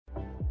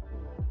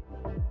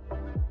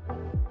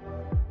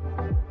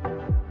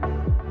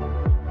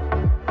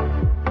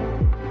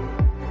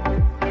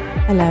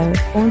Hallo,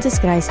 ons is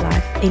Grace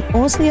Life en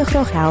ons wil jou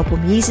graag help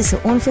om Jesus se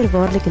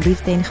onvoorwaardelike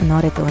liefde en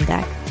genade te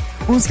ontdek.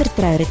 Ons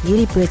vertrou dat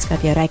hierdie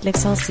boodskap jou ryklik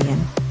sal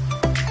seën.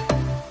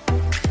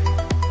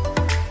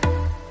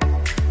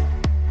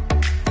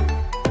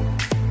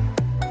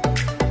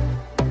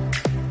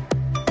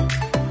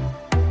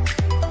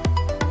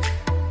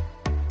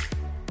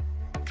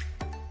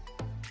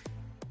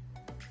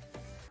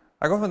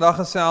 Ek wil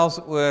vandag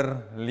gesels oor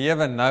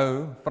lewe nou,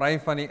 vry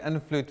van die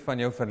invloed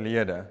van jou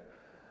verlede.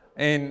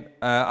 En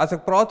as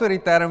ek praat oor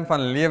die term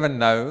van lewe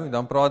nou,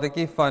 dan praat ek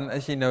nie van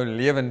is jy nou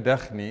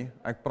lewendig nie.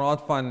 Ek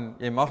praat van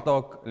jy mag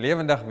dalk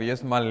lewendig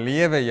wees, maar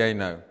lewe jy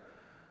nou?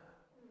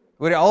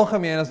 Oor die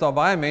algemeen is daar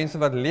baie mense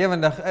wat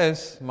lewendig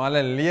is, maar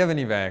hulle lewe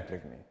nie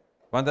werklik nie.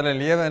 Want hulle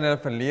lewe in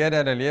hulle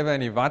verlede, hulle lewe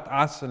in die wat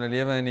as, hulle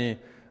lewe in die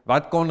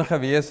wat kon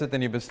gewees het,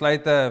 in die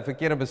besluite,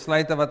 verkeerde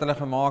besluite wat hulle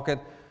gemaak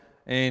het.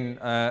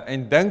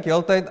 En dink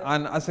heeltyd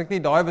aan, as ek nie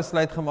daai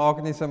besluit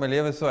gemaak het nie, sou my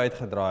lewe so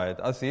uitgedraai het.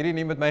 As hierdie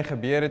nie met my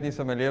gebeur het nie,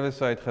 sou my lewe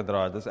so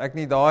uitgedraai het. As ek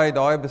nie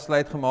daai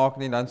besluit gemaak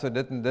het nie, dan sou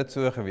dit en dit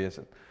so gewees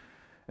het.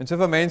 En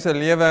soveel mense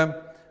lewe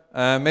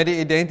met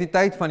die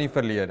identiteit van die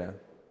verlede.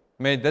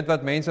 Met dit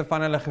wat mense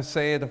van hulle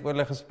gesê het, of oor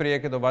hulle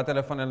gespreek het, of wat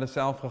hulle van hulle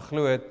self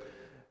geglo het.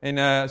 En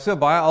so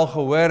baie al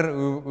gehoor,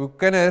 hoe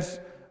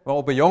kinders,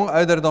 wat op 'n jong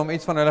ouderdom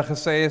iets van hulle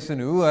gesê is,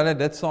 en hoe hulle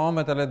dit saam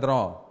met hulle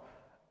dra.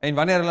 En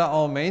wanneer hulle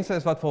al mense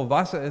is wat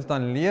volwasse is,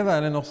 dan lewe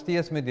hulle nog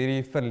steeds met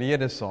hierdie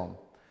verlede saam.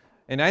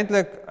 En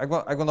eintlik,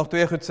 ek wil nog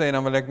twee goed sê, en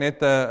dan wil ek net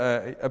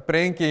 'n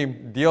prentjie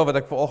deel wat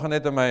ek vanoggend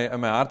net in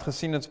my hart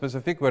gesien het,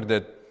 spesifiek oor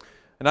dit.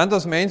 En dan het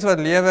ons mense wat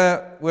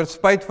lewe oor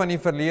spyt van die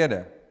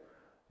verlede.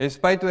 Jy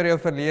spyt oor jou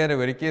verlede,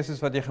 oor die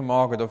keuses wat jy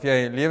gemaak het, of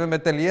jy lewe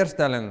met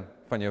teleurstelling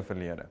van jou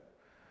verlede.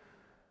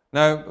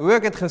 Nou, hoe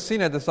ek het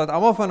gesien het, is dat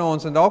almal van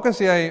ons, en dalk as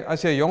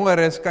jy jonger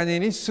is, kan jy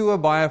nie so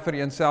baie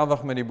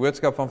vereenselwig met die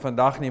boodskap van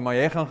vandag nie, maar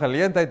jy gaan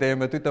geleentheid hê om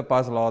dit toe te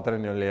pas later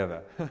in jou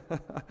lewe.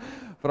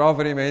 Vra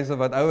vir die mense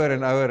wat ouer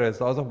en ouer is,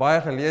 daar is nog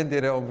baie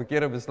geleenthede om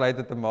verkeerde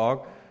besluite te maak,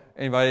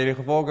 en waar jy die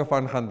gevolge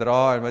van gaan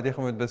dra, en wat jy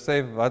moet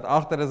besef, wat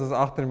agter is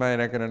agter my, en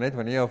ek kan net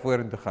van hier af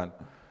vorentoe gaan.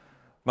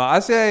 Maar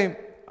as jy,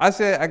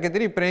 ek het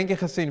hierdie prentjie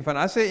gesien, van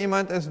as jy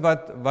iemand is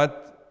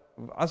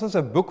as ons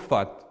 'n boek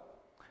vat,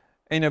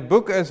 en 'n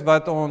boek is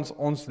wat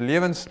ons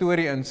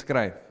lewensstorie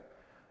inskryf.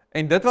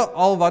 En dit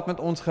wat met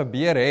ons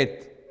gebeur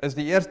het, is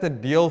die eerste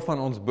deel van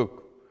ons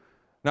boek.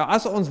 Nou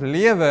as ons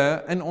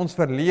lewe in ons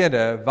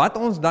verlede, wat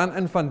ons dan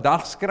in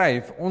vandag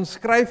skryf, ons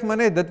skryf maar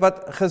net dit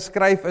wat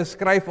geskryf is,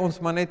 skryf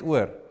ons maar net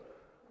oor.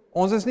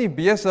 Ons is nie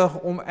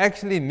besig om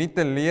actually nie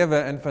te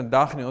lewe in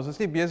vandag nie. Ons is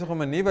nie besig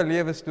om 'n nuwe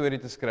lewe storie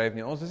te skryf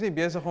nie. Ons is nie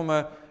besig om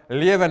 'n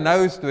lewe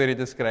nou storie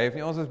te skryf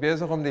nie. Ons is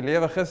besig om die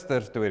lewe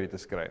gister storie te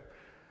skryf.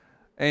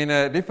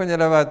 En die van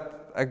julle wat,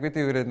 ek weet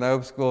nie hoe dit nou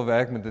op skool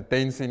werk met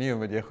attensie nie,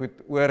 omdat jy goed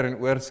oor en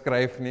oor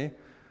skryf nie,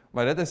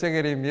 maar dit is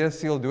seker die mees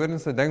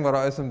sieldodendste ding wat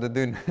daar is om te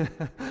doen.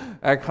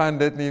 Ek gaan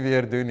dit nie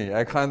weer doen nie.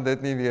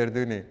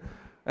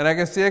 En ek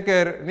is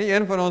seker, nie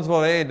een van ons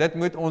wil hê, dit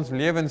moet ons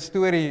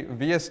lewensstorie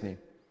wees nie.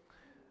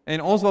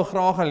 En ons wil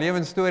graag 'n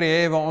lewensstorie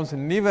hê waar ons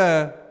 'n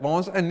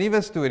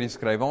nuwe storie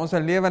skryf, waar ons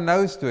 'n lewe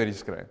nou storie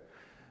skryf.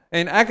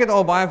 En ek het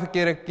al baie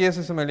verkeerde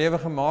keuses in my lewe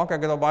gemaak,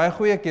 ek het al baie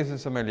goeie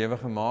keuses in my lewe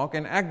gemaak,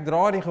 en ek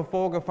dra die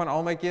gevolge van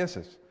al my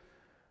keuses.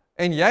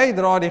 En jy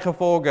dra die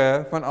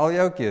gevolge van al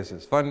jou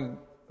keuses, van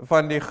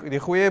die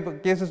goeie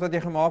keuses wat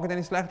jy gemaak het en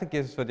die slegte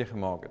keuses wat jy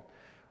gemaak het.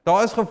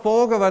 Daar is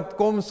gevolge wat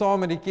kom saam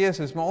met die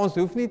keuses, maar ons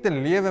hoef nie te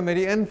lewe met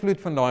die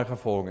invloed van daai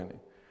gevolge nie.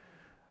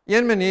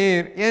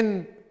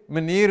 Een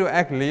manier hoe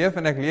ek leef,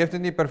 en ek leef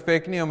dit nie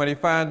perfek nie, omdat die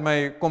vyand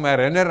my kom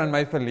herinner aan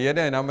my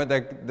verlede, en dan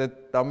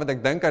moet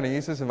ek dink aan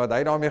Jesus en wat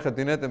hy daarmee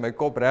gedoen het, en my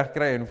kop reg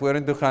kry en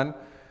vorentoe gaan.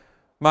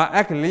 Maar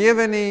ek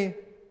lewe nie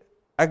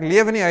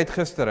uit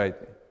gister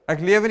uit nie. Ek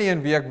lewe nie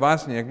in wie ek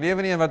was nie. Ek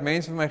lewe nie in wat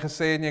mense vir my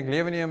gesê het nie. Ek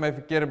lewe nie in my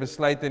verkeerde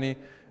besluite nie.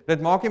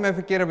 Dit maak nie my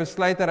verkeerde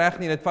besluite reg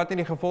nie. Dit vat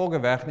nie die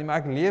gevolge weg nie, maar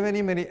ek lewe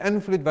nie met die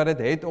invloed wat dit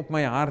het op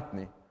my hart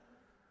nie.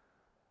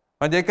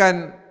 Want jy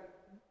kan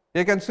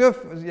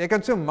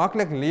so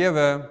maklik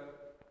lewe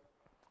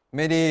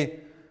met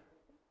die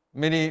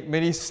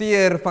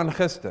seer van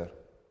gister.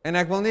 En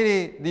ek wil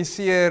nie die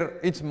seer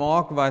iets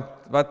maak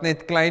wat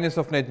net klein is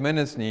of net min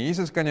is nie.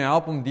 Jesus kan jou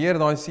help om deur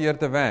daai seer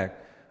te werk.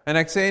 En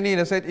ek sê nie,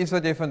 dis net iets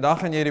wat jy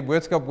vandag en jy die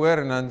boodskap hoor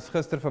en dan is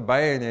gister verby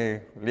en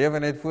jy lewe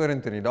net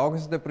vorentoe nie. Dalk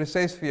is dit 'n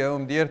proses vir jou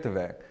om deur te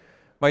werk.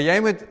 Maar jy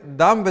moet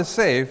dan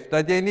besef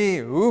dat jy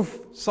nie hoef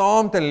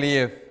saam te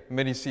leef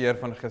met die seer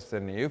van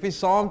gister nie. Jy hoef nie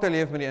saam te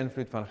leef met die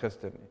invloed van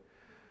gister nie.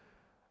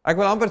 Ek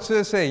wil amper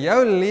so sê,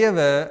 jou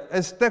lewe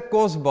is te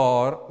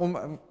kosbaar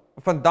om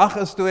vandag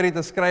 'n storie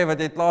te skryf wat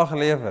jy klaar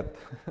geleef het.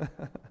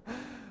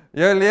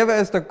 Jou lewe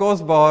is te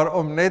kosbaar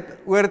om net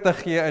oor te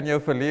gee in jou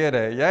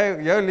verlede.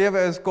 Jou lewe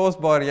is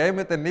kosbaar, jy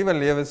moet 'n nuwe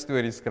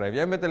lewensstorie skryf.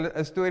 Jy moet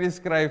 'n storie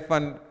skryf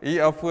van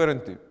hier af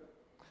vorentoe.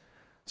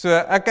 So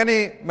ek kan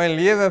nie my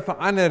lewe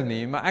verander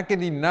nie, maar ek het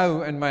die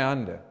nou in my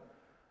hande.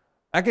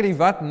 Ek het die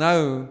wat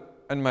nou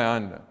in my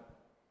hande.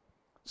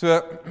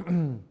 So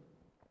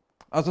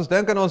as ons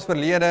dink aan ons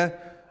verlede,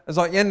 is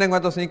daar een ding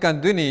wat ons nie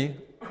kan doen nie,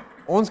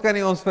 ons kan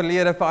nie ons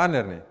verlede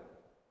verander nie.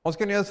 Ons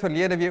kan nie ons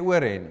verlede weer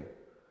oor hê nie.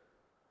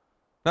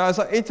 Nou as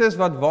daar iets is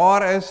wat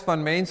waar is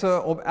van mense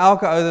op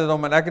elke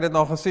ouderdom, en ek het dit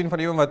nog gesien van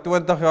iemand wat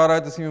 20 jaar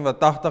oud is, iemand wat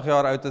 80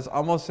 jaar oud is,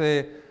 almal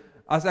sê,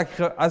 as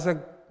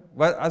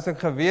ek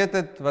geweet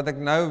het wat ek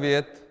nou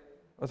weet,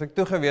 as ek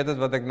toegeweet het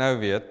wat ek nou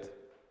weet,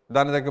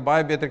 dan het ek 'n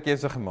baie beter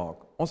keuse gemaak.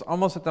 Ons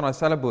almal sit in daai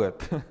selfe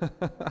boot.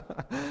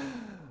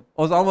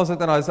 Ons almal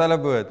sit in daai selfe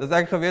boot. As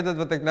ek geweet het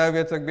wat ek nou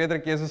weet, sou ek beter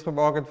keuses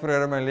gemaak het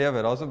vroeër in my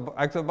lewe.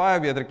 Ek sou baie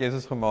beter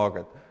keuses gemaak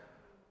het.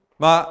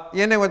 Maar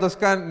een ding wat ons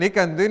nie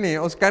kan doen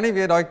nie, ons kan nie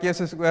weer daai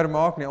keuses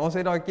oormaak nie. Ons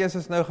het daai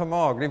keuses nou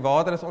gemaak. Die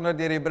water is onder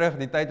deur die brug,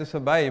 die tyd is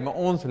verby, maar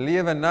ons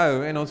lewe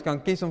nou en ons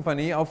kan kies om van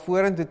hier af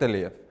vorentoe te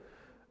leef.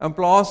 In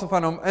plaas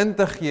van om in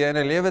te gee in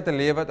 'n lewe te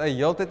leef wat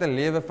heeltyd 'n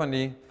lewe van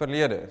die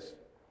verlede is.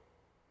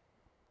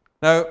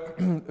 Nou,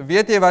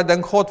 weet jy wat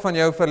dink God van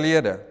jou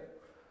verlede?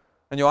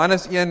 In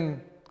Johannes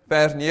 1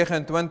 vers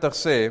 29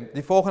 sê,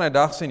 die volgende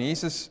dag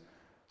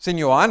sien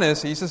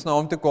Johannes Jesus na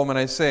hom toe kom en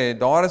hy sê,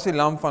 daar is die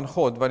lam van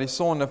God wat die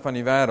sonde van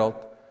die wêreld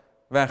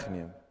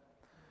wegneem.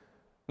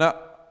 Nou,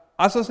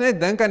 as ons net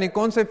dink aan die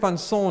konsep van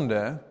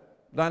sonde,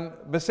 dan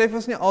besef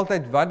ons nie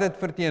altyd wat dit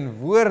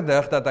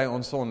verteenwoordig dat hy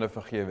ons sonde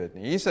vergewe het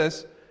nie.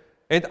 Jesus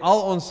het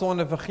al ons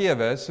sonde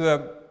vergewe, so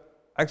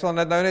ek sal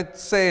dit nou net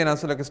sê en dan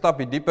sal ek 'n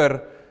stapie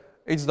dieper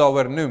iets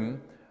daaroor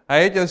noem. Hy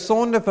het jou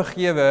sonde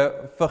vergewe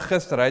vir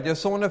gister, hy het jou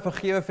sonde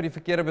vergewe vir die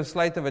verkeerde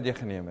besluite wat jy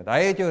geneem het.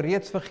 Hy het jou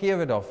reeds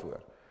vergewe daarvoor.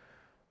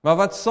 Maar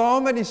wat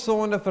saam met die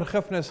sonde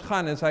vergifnis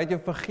gaan, is hy het jou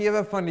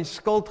vergewe van die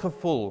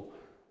skuldgevoel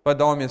wat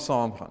daarmee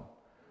saamgaan.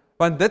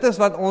 Want dit is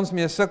wat ons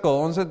mee sukkel.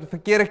 Ons het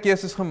verkeerde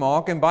keuses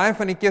gemaak en baie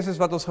van die keuses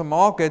wat ons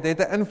gemaak het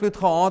 'n invloed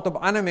gehad op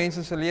ander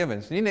mense se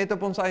lewens, nie net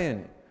op ons eie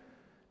nie.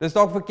 Dis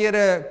dalk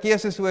verkeerde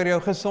keuses oor jou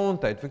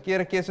gesondheid,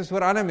 verkeerde keuses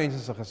oor ander mense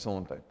se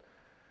gesondheid.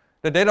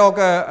 Dit het dalk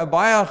 'n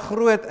baie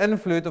groot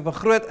invloed of 'n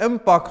groot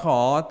impak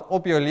gehad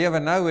op jou lewe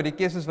nou oor die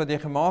keuses wat jy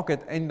gemaak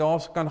het en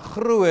daar kan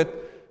groot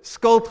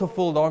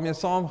skuldgevoel daarmee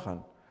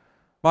saamgaan.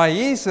 Maar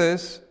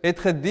Jesus het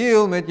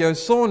gedeel met jou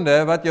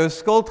sonde wat jou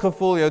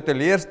skuldgevoel, jou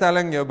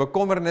teleurstelling, jou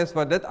bekommernis,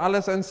 wat dit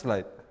alles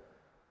insluit.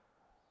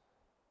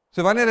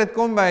 So wanneer dit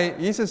kom by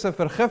Jesus se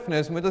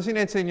vergifnis, moet ons nie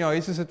net sê, ja,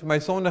 Jesus het vir my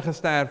sonde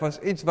gesterf, as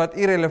iets wat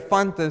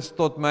irrelevant is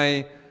tot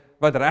my,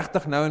 wat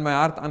regtig nou in my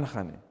hart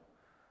aangaan nie.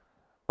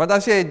 Want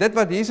as jy dit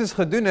wat Jesus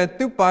gedoen het,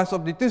 toepas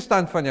op die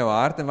toestand van jou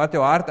hart, en wat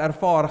jou hart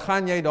ervaar,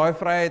 gaan jy daai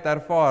vryheid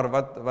ervaar,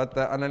 wat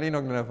Annelien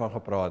ook nou van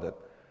gepraat het.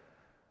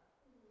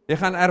 Jy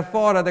gaan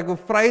ervaar dat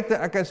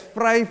ek is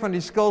vry van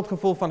die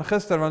skuldgevoel van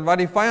gister, want wat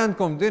die vyand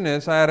kom doen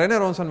is, hy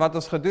herinner ons aan wat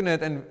ons gedoen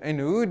het, en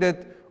hoe dit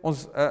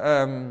ons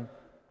 'n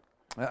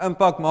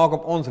impak maak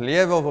op ons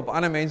lewe, of op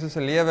ander mense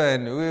se lewe,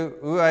 en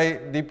hoe hy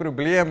die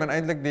probleem, en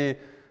eintlik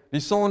die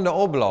sonde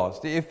opblaas,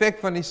 die effek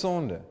van die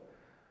sonde.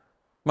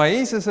 Maar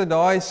Jesus het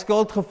daai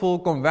skuldgevoel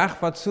kom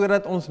wegvat,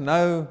 sodat ons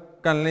nou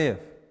kan leef.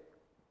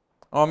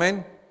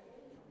 Amen.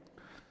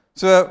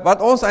 So,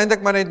 wat ons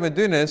eintlik maar net moet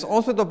doen is,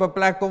 ons moet op 'n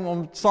plek kom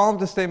om saam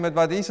te stem met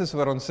wat Jesus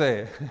oor ons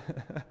sê.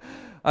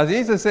 As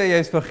Jesus sê, jy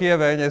is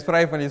vergewe en jy is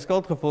vry van die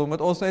skuldgevoel,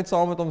 moet ons net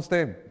saam met hom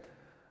stem.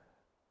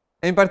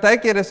 En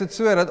partykeer is dit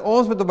so, dat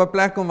ons moet op 'n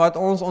plek kom wat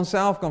ons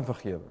onsself kan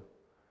vergewe.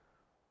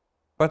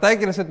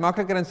 Partykeer is dit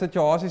makliker in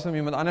situasies om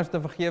iemand anders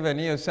te vergewe en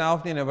nie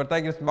jouself nie, en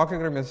partykeer is dit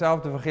makliker om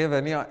jouself te vergewe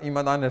en nie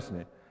iemand anders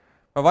nie.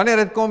 Maar wanneer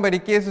dit kom by die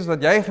keuses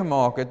wat jy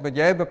gemaak het, moet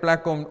jy op 'n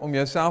plek kom om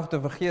jouself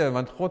te vergewe,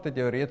 want God het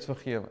jou reeds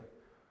vergewe.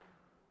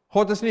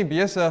 God is nie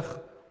besig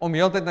om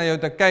heeltyd na jou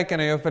te kyk en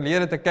na jou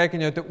verlede te kyk en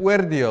jou te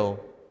oordeel,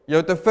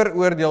 jou te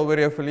veroordeel oor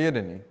jou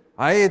verlede nie.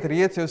 Hy het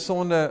reeds jou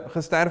sonde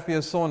gesterf vir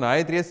jou sonde, hy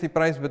het reeds die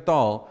prys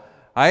betaal.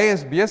 Hy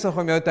is besig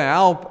om jou te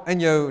help in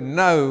jou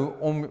nou,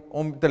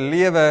 om te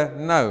lewe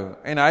nou.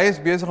 En hy is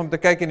besig om te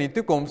kyk in die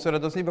toekoms,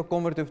 sodat ons nie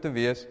bekommerd hoef te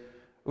wees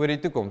oor die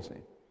toekoms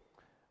nie.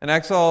 En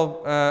ek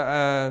sal,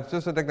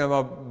 soos wat ek nou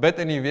maar bid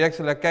in die week,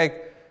 sal ek kyk,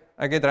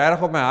 ek het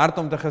regtig op my hart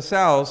om te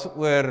gesels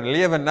oor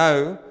lewe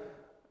nou,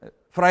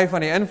 vry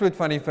van die invloed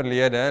van die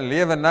verlede,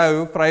 lewe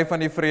nou, vry van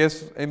die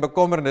vrees en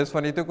bekommernis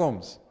van die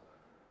toekoms.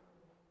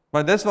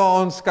 Maar dis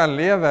waar ons kan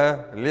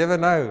lewe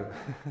nou,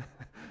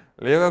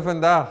 lewe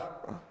vandag.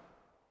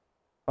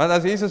 Want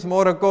as Jesus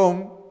môre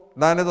kom,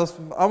 dan het ons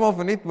almal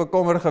verniet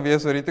bekommerd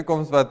gewees oor die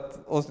toekoms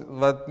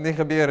wat nie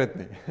gebeur het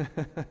nie.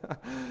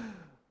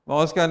 Maar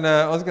ons kan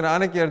 'n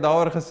ander keer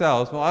daaroor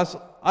gesels, maar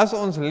as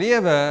ons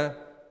lewe,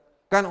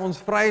 kan ons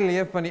vry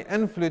leef van die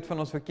invloed van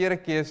ons verkeerde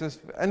keuses,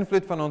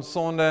 invloed van ons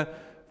sonde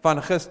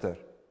van gister.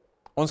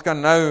 Ons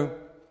kan nou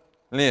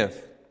leef.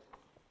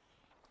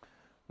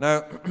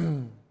 Nou,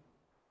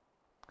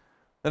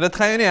 dit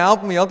gaan jou nie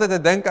help om heeltyd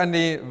te dink aan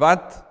die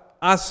wat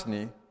as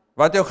nie.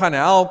 Wat jou gaan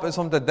help is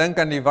om te dink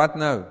aan die wat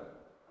nou.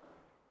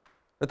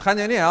 Dit gaan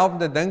jou nie help om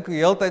te dink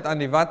heeltyd aan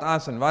die wat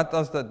as en wat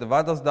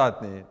as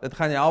dat nie. Dit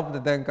gaan jou help om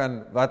te dink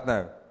aan wat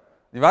nou.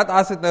 Die wat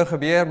as het nou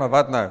gebeur, maar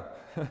wat nou?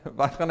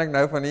 Wat gaan ek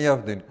nou van hier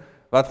af doen?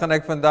 Wat gaan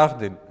ek vandag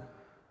doen?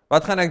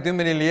 Wat gaan ek doen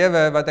met die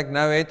lewe wat ek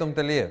nou het om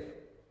te leef?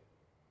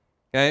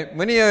 Okay,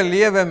 moenie jou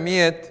lewe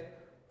meet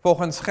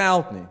volgens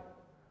geld nie.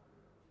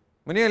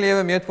 Moenie jou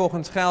lewe meet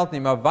volgens geld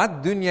nie, maar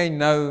wat doen jy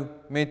nou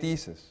met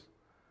Jesus?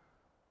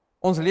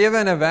 Ons lewe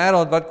in 'n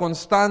wêreld wat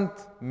konstant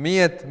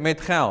meet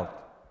met geld.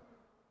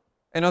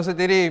 En ons het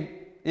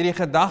hierdie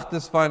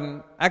gedagtes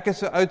van, ek is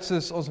so oud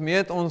soos ons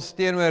meet ons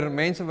teenoor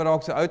mense wat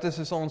dalk so oud is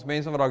soos ons,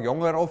 mense wat dalk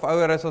jonger of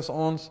ouer is as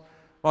ons,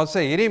 maar ons sê,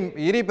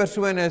 hierdie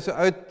persone is so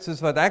oud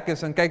soos wat ek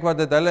is, en kyk wat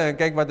het hulle, en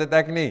kyk wat het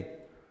ek nie.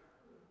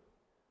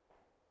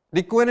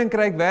 Die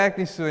koninkryk werk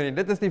nie so nie,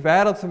 dit is die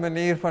wêreldse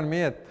manier van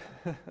meet.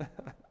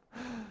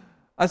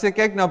 As jy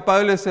kyk na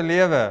Paulus se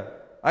lewe,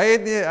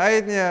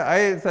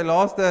 sy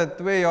laaste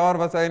 2 jaar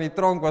was hy in die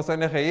tronk, was hy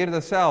in 'n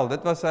gehuurde sel,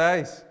 dit was sy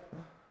huis.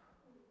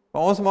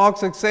 Maar ons maak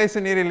sukses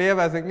in hierdie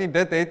lewe as ek nie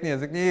dit het nie,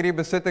 as ek nie hierdie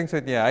besittings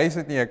het nie, 'n huis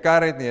het nie, 'n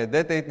kar het nie,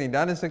 dit het nie,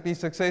 dan is ek nie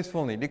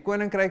suksesvol nie. Die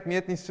koninkryk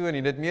meet nie so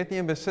nie, dit meet nie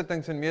in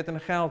besittings en meet in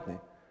geld nie.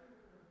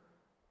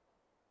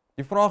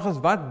 Die vraag is,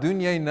 wat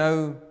doen jy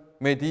nou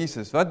met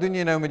Jesus? Wat doen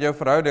jy nou met jou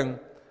verhouding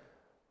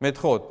met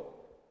God?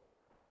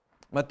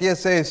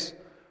 Matteus 6,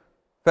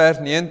 vers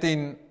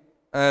 19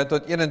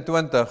 tot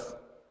 21.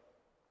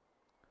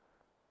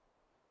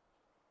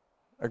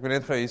 Ek wil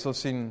net gou hierso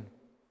sien.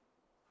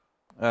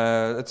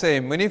 Dit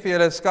sê, moenie vir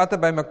julle skatte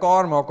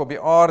bymekaar maak op die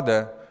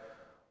aarde,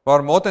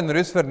 waar mot en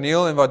roes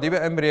verniel en waar diewe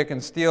inbreek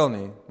en steel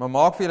nie, maar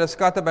maak vir julle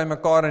skatte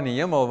bymekaar in die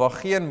hemel, waar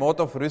geen mot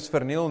of roes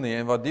verniel nie,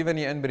 en waar diewe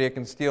nie inbreek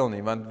en steel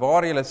nie, want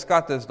waar julle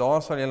skat is,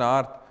 daar sal julle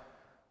hart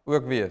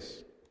ook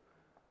wees.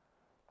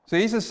 So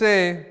Jesus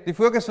sê, die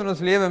fokus van ons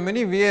lewe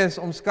moenie wees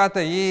om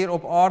skatte hier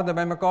op aarde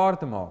bymekaar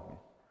te maak nie.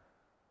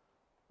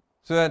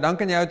 So dan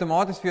kan jy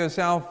outomaties vir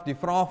jouself die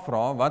vraag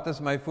vra, wat is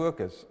my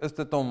fokus? Is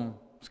dit om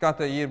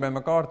skatte hier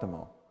bymekaar te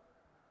maak?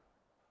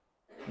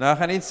 Nou, ek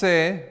gaan iets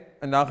sê,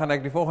 en dan gaan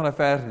ek die volgende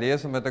vers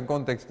lees om dit in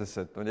konteks te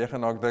sit, want jy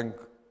gaan ook dink,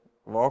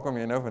 waar kom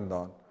jy nou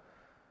vandaan?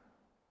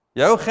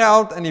 Jou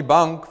geld in die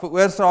bank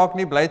veroorsaak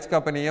nie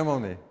blydskap in die hemel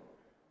nie.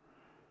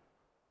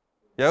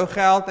 Jou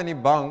geld in die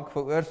bank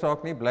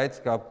veroorsaak nie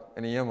blydskap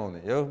in die hemel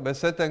nie. Jou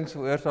besittings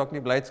veroorsaak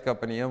nie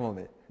blydskap in die hemel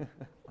nie.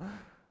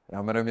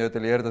 Ja, maar om jou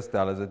teleur te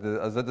stel,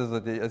 as dit is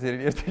wat jy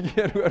die eerste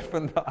keer hoor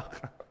vandag.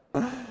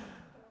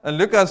 In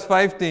Lukas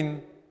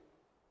 15,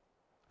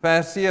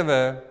 vers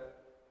 7,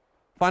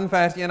 van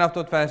vers 1 af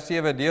tot vers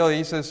 7, deel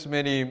Jesus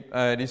met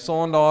die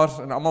sondaars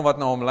en almal wat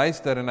na hom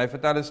luister, en hy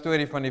vertel 'n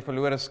storie van die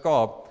verlore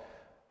skaap,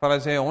 van hy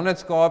sê 100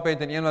 skape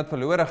het en een wat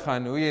verlore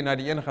gaan, hoe jy na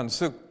die een gaan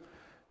soek.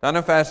 Dan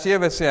in vers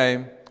 7 sê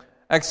hy,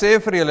 ek sê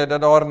vir julle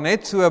dat daar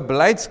net so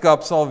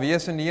blydskap sal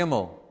wees in die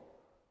hemel.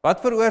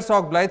 Wat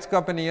veroorsaak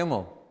blydskap in die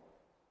hemel?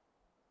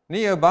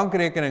 Nie jou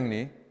bankrekening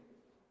nie,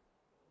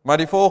 maar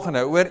die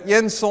volgende, oor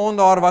een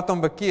sondaar wat hom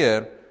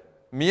bekeer,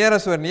 meer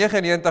as oor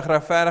 99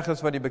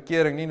 regverdiges wat die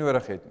bekering nie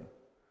nodig het nie.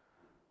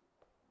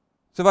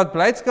 So wat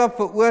blydskap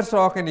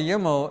veroorsaak in die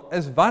hemel,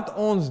 is wat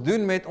ons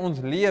doen met ons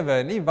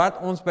lewe, nie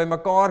wat ons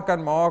bymekaar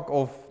kan maak,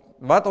 of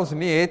wat ons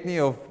nie het nie,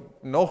 of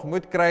nog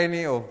moet kry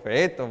nie, of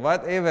het, of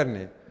whatever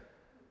nie.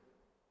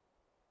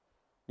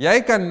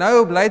 Jy kan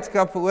nou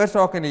blydskap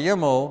veroorsaak in die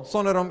hemel,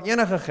 sonder om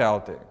enige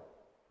geld te hê.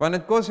 Want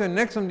dit kos jou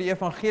niks om die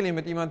evangelie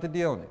met iemand te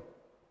deel nie.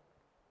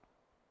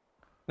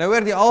 Nou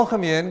oor die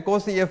algemeen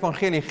kos die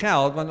evangelie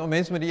geld, want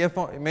ons moet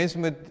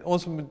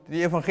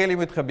die evangelie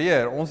moet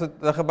gebeur. Ons het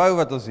 'n gebou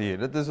wat ons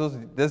hier.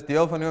 Dis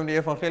deel van hoe om die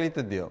evangelie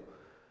te deel.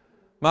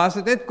 Maar as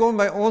dit net kom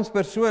by ons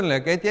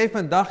persoonlik, het jy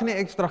vandag nie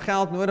ekstra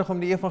geld nodig om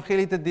die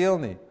evangelie te deel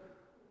nie.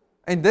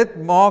 En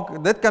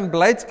dit kan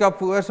blydskap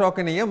veroorsaak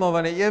in die hemel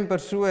wanneer een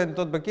persoon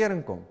tot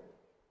bekering kom.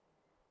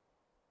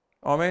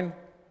 Amen.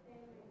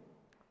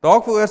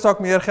 Dalk veroorsaak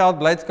meer geld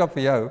blydskap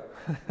vir jou.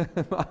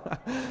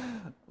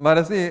 Maar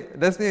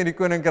dis nie in die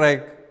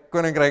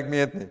koninkryk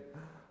meet nie.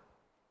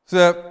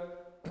 So,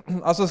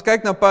 as ons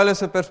kyk na Paulus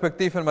se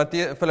perspektief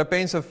in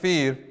Filippense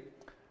 4,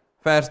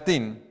 vers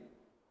 10,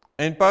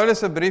 en Paulus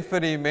se brief vir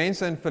die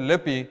mense in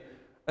Filippi,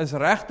 is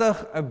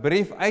regtig 'n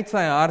brief uit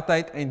sy hart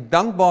uit en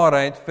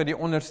dankbaarheid vir die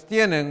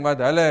ondersteuning wat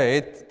hulle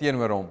het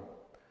teenoor hom.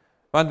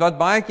 Want wat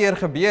baie keer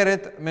gebeur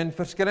het met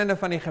verskillende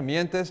van die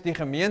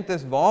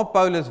gemeentes waar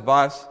Paulus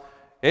was,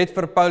 het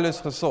vir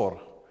Paulus gesorg.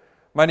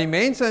 Maar die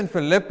mense in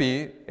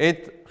Filippi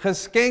het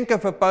geskenke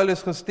vir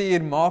Paulus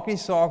gestuur, maak nie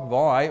saak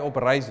waar hy op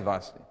reis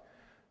was nie.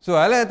 So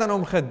hulle het aan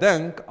hom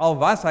gedink, al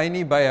was hy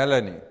nie by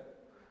hulle nie.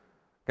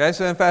 Okay,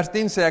 so in vers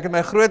 10 sê, ek het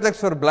my grootliks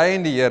verbly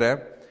in die Here,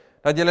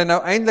 dat julle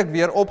nou eintlik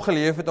weer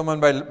opgeleef het om aan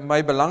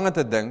my belange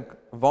te dink,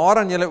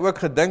 waaraan julle ook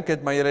gedink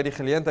het, maar julle die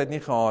geleentheid nie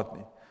gehad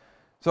nie.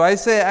 So hy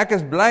sê, ek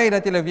is bly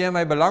dat julle weer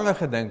my belange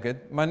gedink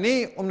het, maar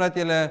nie omdat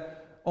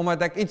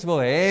ek iets wil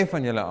hê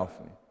van julle af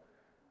nie.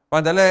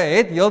 Want hulle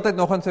het heeltyd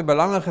nog aan sy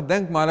belange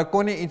gedink, maar hulle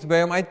kon nie iets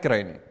by hom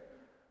uitkry nie.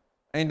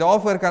 En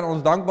daarvoor kan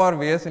ons dankbaar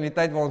wees in die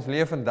tyd waar ons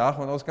leef vandag,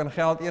 want ons kan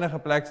geld enige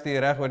plek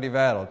stuur reg oor die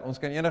wêreld. Ons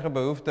kan enige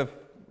behoefte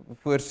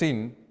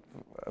voorsien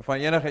van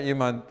enige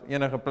iemand,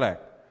 enige plek.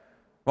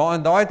 Maar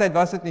in daai tyd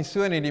was dit nie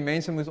so nie, die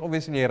mense moes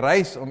obviously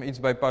reis om iets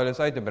by Paulus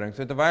uit te bring.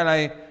 So terwyl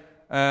hy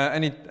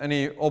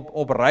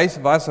op reis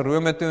was,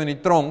 Rome toe in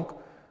die tronk,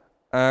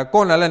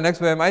 kon hulle niks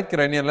by hom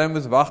uitkry nie, hulle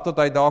moes wag tot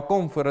hy daar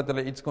kom voordat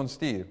hulle iets kon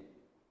stuur.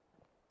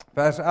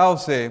 Vers 11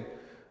 sê,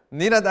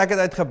 Nie dat ek dit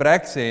uit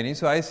gebrek sê nie,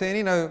 so hy sê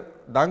nie nou,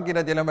 dankie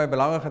dat julle my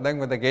belange gedink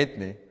wat ek het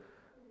nie.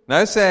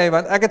 Nou sê hy,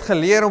 want ek het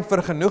geleer om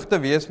vergenoeg te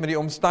wees met die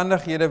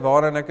omstandighede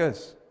waarin ek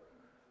is.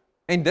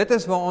 En dit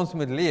is waar ons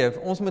moet leef,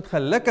 ons moet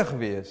gelukkig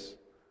wees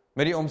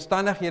met die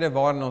omstandighede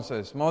waarin ons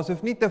is, maar ons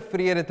hoef nie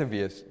tevrede te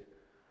wees nie.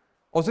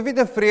 Ons hoef nie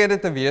tevrede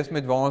te wees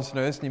met waar ons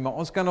nou is nie, maar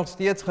ons kan nog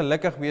steeds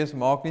gelukkig wees,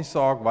 maak nie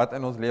saak wat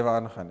in ons lewe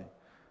aangaan nie.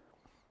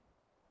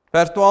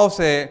 Vers 12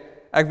 sê,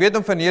 ek weet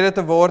om verneder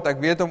te word,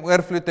 ek weet om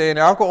oorvloed te hê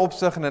in elke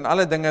opsig en in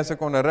alle dinge is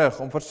ek onderrig,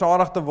 om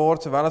versadig te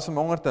word, sowel as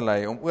om honger te ly,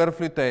 om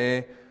oorvloed te hê,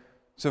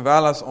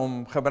 sowel as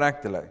om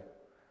gebrek te ly.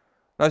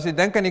 Nou as jy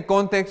dink aan die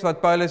konteks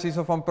wat Paulus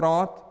hiervan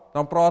praat,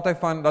 dan praat hy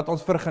van dat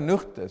ons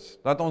vergenoegd is,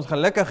 dat ons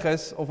gelukkig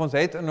is, of ons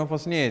het en of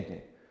ons nie het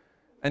nie.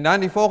 En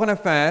dan die volgende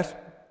vers,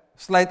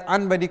 sluit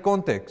aan by die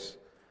konteks.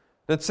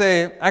 Dit sê,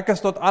 ek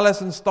is tot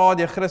alles in staat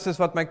deur Christus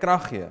wat my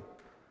krag gee.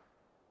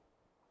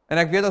 En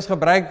ek weet ons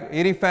gebruik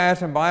hierdie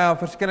vers in baie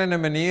verskillende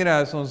maniere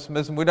as ons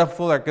mismoedig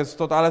voel, ek is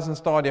tot alles in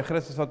staat deur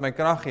Christus wat my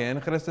krag gee,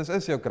 en Christus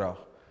is jou krag.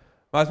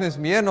 Maar as mens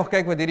meer nog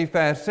kyk wat hierdie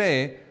vers sê,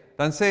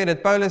 dan sê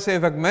dit, Paulus sê,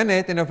 of ek min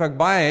het en of ek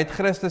baie het,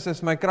 Christus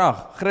is my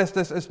krag,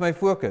 Christus is my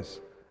fokus.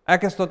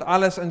 Ek is tot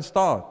alles in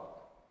staat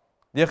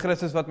deur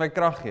Christus wat my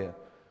krag gee.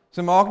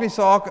 So maak nie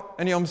saak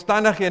in die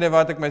omstandighede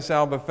wat ek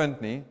myself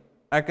bevind nie,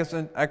 ek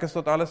is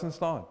tot alles in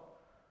staat.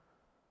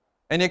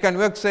 En jy kan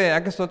ook sê,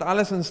 ek is tot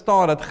alles in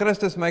staat, dat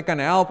Christus my kan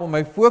help om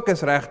my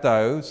fokus reg te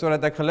hou,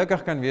 sodat ek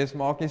gelukkig kan wees,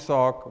 maak nie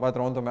saak wat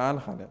rondom my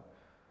aangaan nie.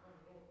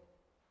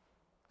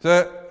 So,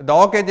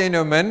 dalk het jy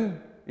nou min,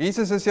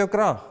 Jesus is jou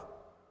krag.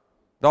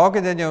 Dalk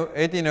het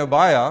jy nou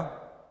baie,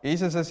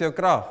 Jesus is jou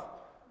krag.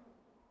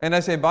 En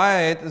as jy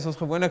baie het, is ons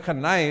gewoonlik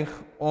geneig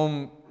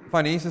om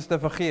van Jesus te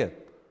vergeet,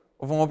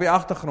 of om op die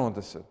agtergrond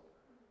te sit.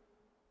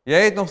 Jy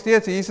het nog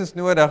steeds Jesus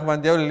nodig,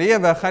 want jou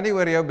lewe gaan nie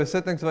oor jou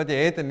besittings wat jy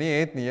het en nie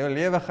het nie. Jou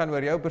lewe gaan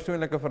oor jou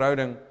persoonlike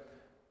verhouding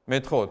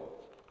met God.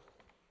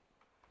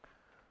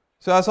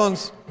 So as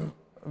ons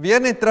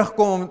weer net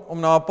terugkom om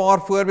na 'n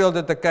paar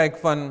voorbeelde te kyk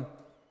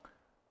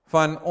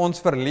van ons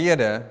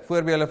verlede,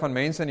 voorbeelde van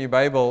mense in die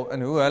Bybel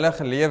en hoe hulle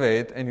gelewe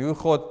het en hoe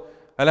God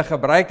hulle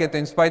gebruik het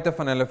ten spyte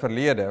van hulle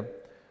verlede,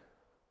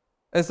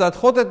 is dat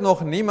God het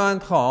nog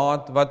niemand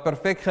gehad wat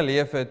perfek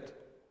geleef het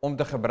om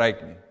te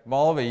gebruik nie,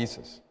 behalwe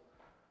Jesus.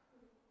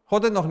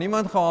 God het nog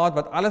niemand gehad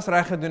wat alles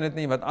reg gedoen het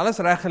nie, wat alles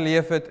reg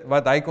geleef het,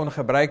 wat hy kon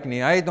gebruik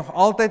nie. Hy het nog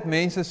altyd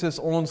mense soos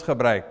ons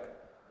gebruik.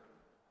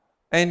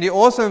 En die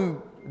awesome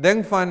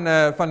ding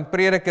van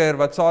Prediker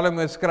wat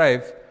Salomo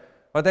skryf,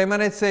 wat hy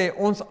maar net sê,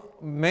 ons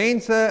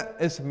mense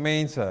is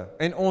mense,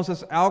 en ons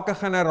is elke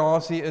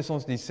generasie is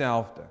ons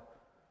dieselfde.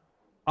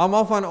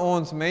 Almal van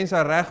ons,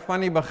 mense reg van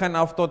die begin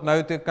af tot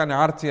nou toe kan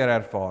hartseer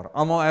ervaar.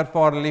 Almal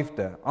ervaar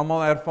liefde,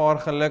 almal ervaar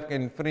geluk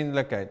en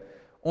vriendelikheid.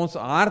 Ons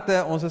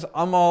harte, ons is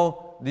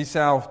almal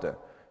dieselfde.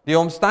 Die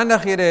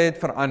omstandighede het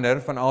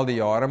verander van al die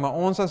jare, maar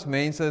ons as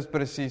mense is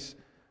presies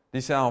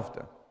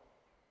dieselfde.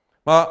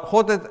 Maar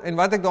God het, en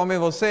wat ek daarmee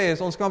wil sê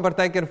is, ons kan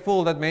partykeer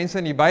voel dat mense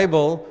in die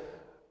Bybel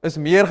is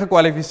meer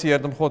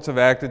gekwalifiseerd om God se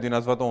werk te doen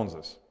as wat ons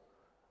is.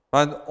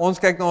 Want ons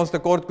kyk na ons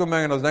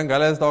tekortkoming en ons dink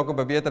hulle is dalk op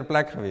 'n beter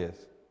plek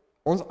gewees.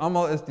 Ons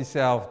almal is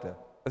dieselfde.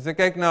 As jy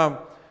kyk na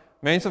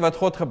mense wat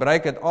God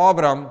gebruik het,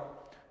 Abraham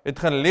het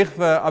gelieg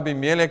vir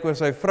Abimelek oor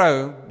sy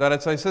vrou, dat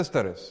dit sy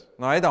suster is.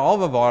 Nou, hy het 'n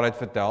halwe waarheid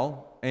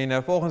vertel,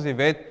 en volgens die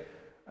wet,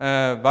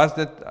 was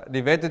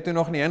die wet het toe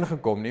nog nie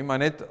ingekom nie, maar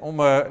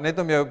net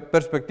om jou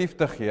perspektief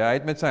te gee, hy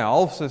het met sy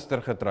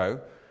halfsuster getrou,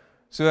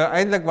 so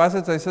eintlik was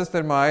dit sy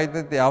suster, maar hy het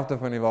net die helfte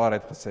van die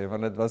waarheid gesê,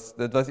 want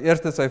dit was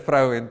eers sy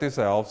vrou en toe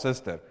sy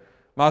halfsuster.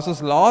 Maar as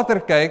ons later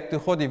kyk, toe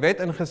God die wet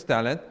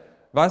ingestel het,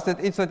 was dit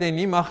iets wat jy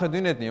nie mag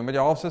gedoen het nie, om met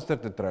jou halfsuster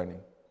te trou nie.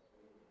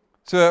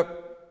 So,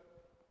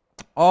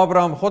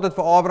 God het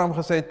vir Abraham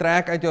gesê,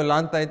 trek uit jou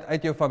land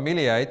uit jou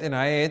familie uit, en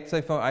hy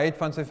het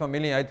van sy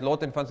familie uit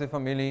Lot en van sy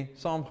familie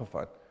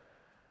saamgevat.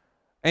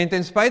 En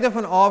ten spyte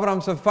van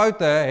Abraham se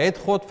foute, het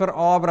God vir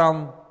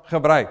Abraham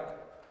gebruik.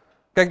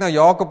 Kyk na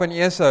Jakob en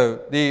Esau,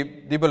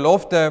 die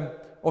belofte,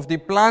 of die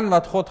plan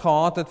wat God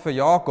gehad het vir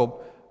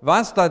Jakob,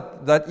 was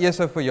dat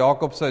Esau vir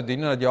Jakob sou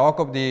dien, en dat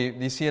Jakob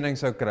die seëning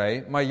sou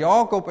kry, maar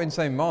Jakob en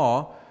sy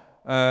ma,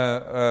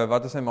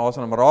 wat is sy ma se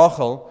naam,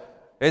 Rachel,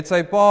 het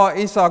sy pa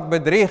Isak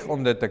bedrieg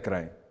om dit te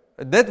kry.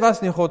 Dit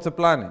was nie God se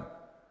plan nie.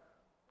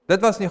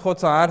 Dit was nie God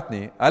se hart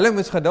nie. Hulle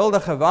moes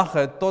geduldig gewag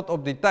het tot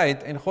op die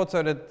tyd, en God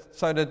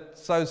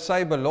sou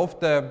sy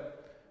belofte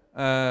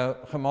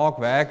gemaak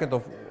werk het,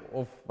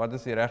 of wat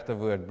is die regte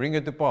woord? Bring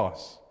it to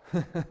pass.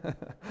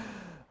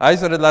 Hy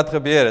sou dit laat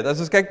gebeur het. As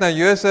ons kyk na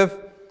Josef,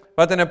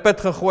 wat in 'n put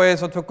gegooi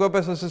is, wat verkoop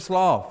is as 'n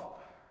slaaf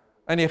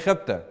in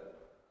Egipte,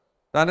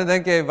 dan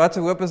dink jy, wat se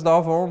hoop is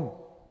daar vir hom?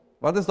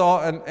 Wat is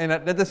daar,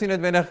 en dit is nie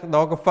noodwendig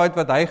dalk 'n fout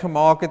wat hy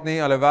gemaak het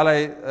nie, alhoewel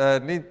hy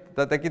nie,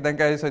 dat ek nie dink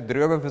hy sy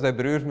drome vir sy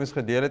broers moes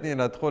gedeel het nie, en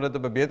dat God dit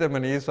op 'n beter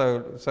manier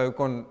sou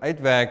kon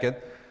uitwerk het,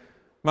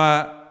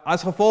 maar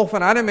as gevolg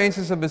van ander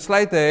mense se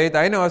besluite, het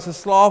hy nou as 'n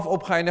slaaf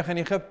opgeëindig in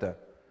Egipte.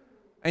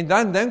 En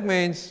dan dink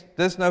mens,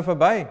 dis nou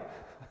verby.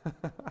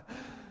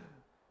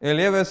 Jou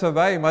lewe is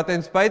verby, maar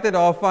ten spyte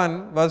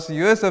daarvan was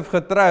Josef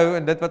getrou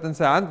in dit wat in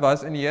sy hand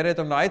was en die Here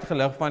het hom nou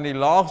uitgelig van die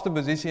laagste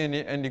posisie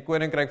in die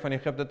koninkryk van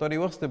Egipte tot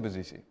die hoogste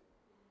posisie.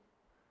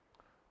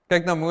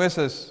 Kyk na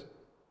Moses.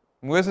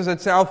 Moses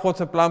het self God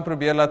se plan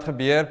probeer laat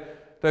gebeur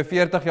toe hy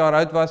 40 jaar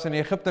oud was en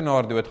die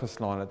Egiptenaar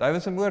doodgeslaan het. Hy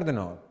was 'n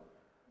moordenaar.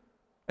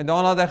 En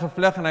daarna het hy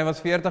gevlug en hy was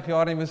 40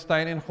 jaar in die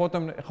woestyn en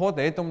God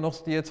het hom nog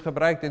steeds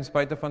gebruik ten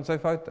spyte van sy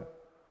foute.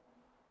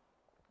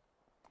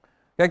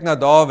 Kyk na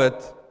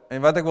Dawid. En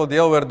wat ek wil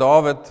deel oor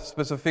Dawid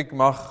spesifiek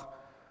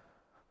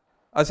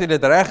as jy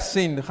dit reg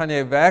sien, gaan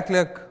jy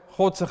werklik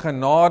God se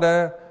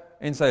genade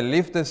en sy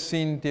liefde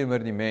sien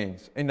teenoor die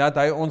mens. En dat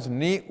hy ons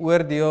nie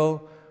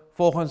oordeel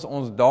volgens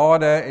ons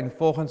dade en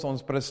volgens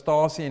ons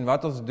prestasie en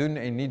wat ons doen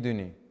en nie doen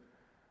nie.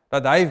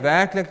 Dat hy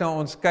werklik na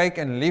ons kyk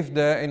in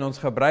liefde en ons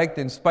gebruik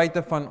ten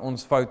spyte van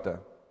ons foute.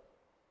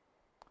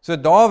 So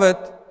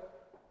Dawid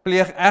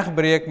pleeg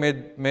egbreek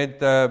met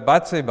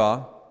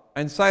Batseba,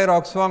 en sy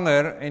raak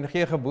swanger en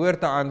gee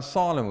geboorte aan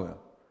Salomo.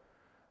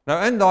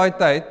 Nou in daai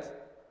tyd,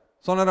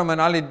 sonder om in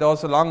al die daar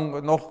so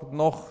lank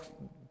nog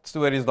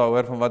stories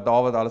daaroor van wat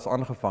Dawid alles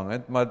aangevang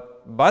het, maar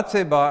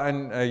Batseba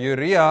en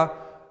Uria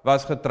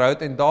was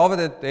getroud en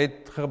Dawid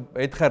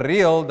het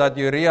gereël dat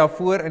Uria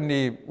voor in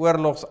die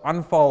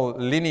oorlogsaanval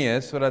linie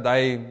is sodat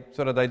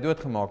hy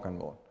doodgemaak kan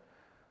word.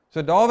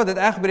 So Dawid het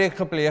egbreek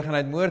gepleeg en hy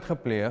het moord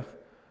gepleeg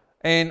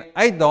en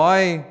uit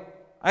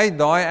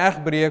daai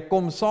egbreek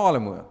kom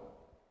Salomo.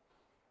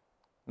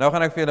 Nou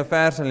gaan ek vir julle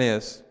verse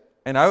lees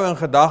en hou in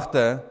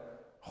gedagte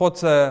God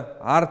se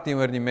hart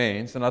teenoor die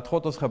mens en dat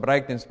God ons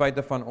gebruik ten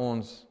spyte van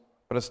ons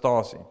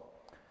prestasie.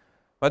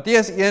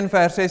 Matteus 1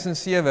 vers 6 en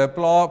 7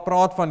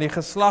 praat van die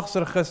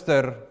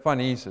geslagsregister van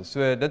Jesus.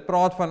 So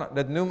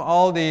dit noem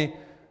al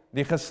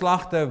die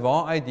geslagte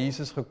waaruit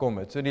Jesus gekom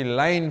het. So die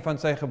lyn van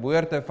sy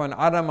geboorte van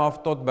Adam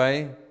af tot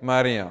by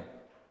Maria.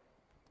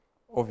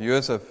 Of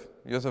Josef.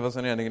 Josef was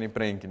nie eintlik in die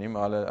prentjie nie,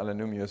 maar hulle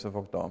noem Josef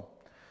ook daar.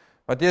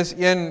 Matteus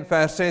 1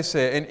 vers 6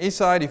 sê, en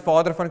Isaai die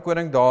vader van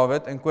koning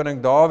Dawid, en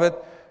koning Dawid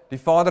die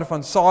vader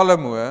van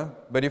Salomo,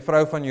 by die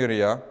vrou van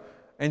Uria,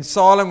 en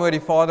Salomo die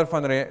vader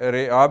van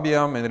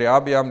Rehabiam, en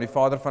Rehabiam die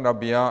vader van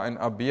Abia, en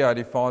Abia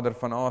die vader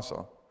van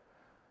Asa.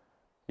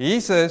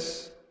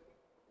 Jesus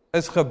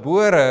is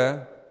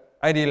gebore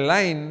uit die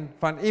lyn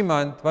van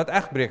iemand wat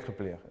egbreek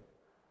gepleeg het.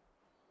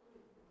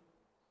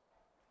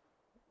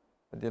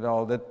 Het jy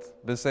al dit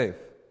besef?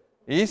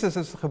 Jesus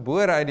is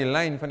gebore uit die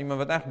lyn van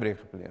iemand wat egbreek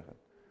gepleeg het.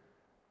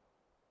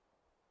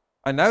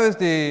 En nou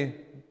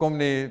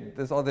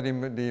dis altyd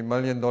die $1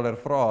 million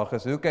vraag,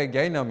 is hoe kyk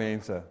jy na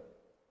mense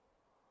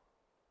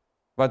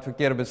wat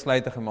verkeerde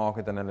besluite gemaak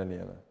het in hulle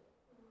lewe?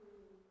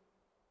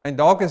 En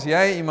dalk is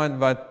jy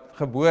iemand wat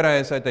gebore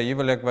is uit 'n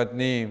huwelik wat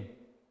nie,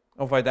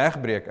 of uit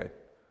egbreek uit.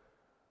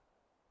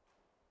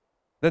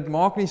 Dit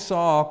maak nie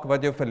saak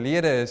wat jou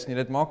verlede is nie,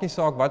 dit maak nie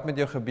saak wat met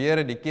jou gebeur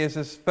het, die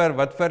keuses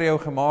wat vir jou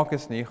gemaak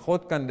is nie,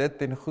 God kan dit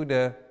ten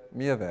goeie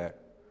meewerk.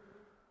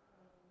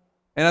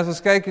 En as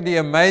ons kyk die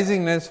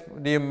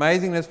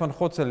amazingness van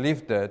God se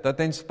liefde, dat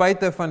ten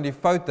spyte van die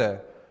foute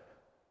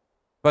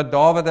wat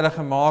Dawid hulle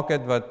gemaak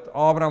het, wat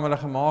Abraham hulle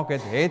gemaak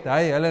het, het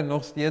hy hulle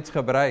nog steeds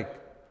gebruik.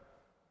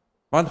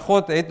 Want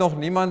God het nog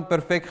niemand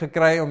perfek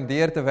gekry om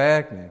deur te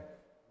werk nie.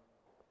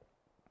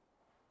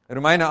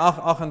 Romeine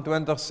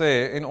 8:28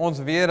 sê, en ons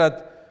weet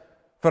dat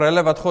vir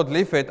hulle wat God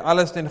lief het,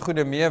 alles ten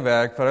goeie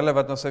meewerk, vir hulle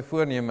wat na sy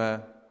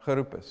voorneme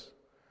geroep is.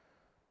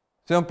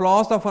 So in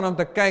plaas daarvan om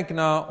te kyk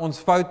na ons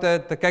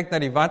foute, te kyk na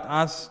die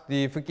wat-as,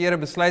 die verkeerde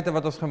besluite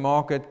wat ons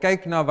gemaak het,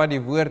 kyk na wat die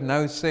woord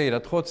nou sê,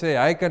 dat God sê,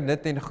 hy kan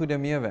dit ten goeie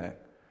meewerk.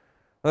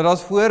 Dat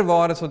daar's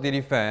voorwaardes tot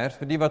hierdie vers,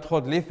 vir die wat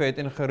God lief het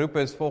en geroep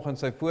is volgens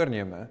sy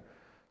voorneme.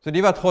 So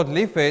die wat God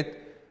lief het,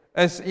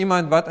 is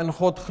iemand wat in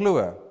God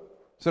glo,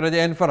 sodat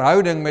jy in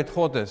verhouding met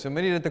God is. So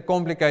moet jy dit 'n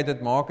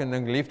complicated maak en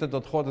dink liefde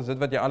tot God is dit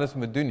wat jy alles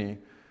moet doen nie.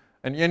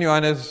 In 1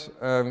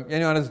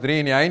 Johannes 3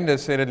 in die einde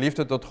sê dat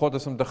liefde tot God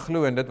is om te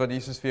glo in dit wat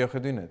Jesus vir jou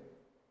gedoen het.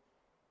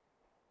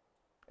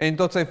 En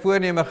tot sy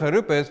voorneme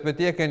geroep is,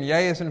 beteken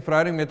jy is in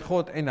verhouding met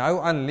God en hou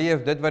aan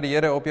leef dit wat die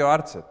Here op jou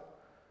hart sit.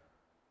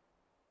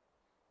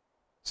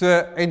 So,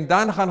 en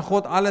dan gaan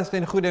God alles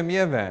ten goeie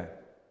meewerk.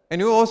 En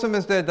hoe awesome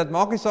is dit, dat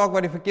maak nie saak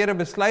wat die verkeerde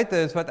besluite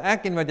is, wat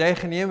ek en wat jy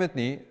geneem het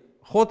nie,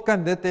 God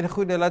kan dit ten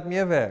goeie laat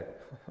meewerk.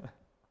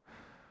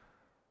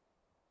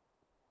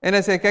 En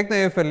as jy kyk na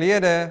jou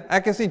verlede,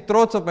 ek is nie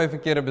trots op my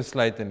verkeerde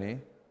besluite nie,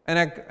 en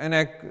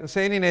ek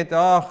sê nie net,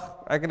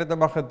 ek het dit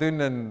maar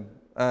gedoen, en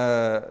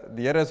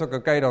die Here is ook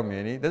okay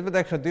daarmee nie, dit wat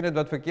ek gedoen het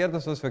wat verkeerd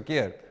is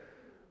verkeerd,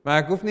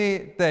 maar ek hoef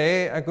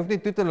nie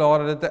toe te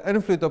laat dat dit 'n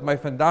invloed op my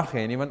vandag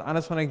hê nie, want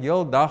anders gaan ek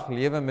heel dag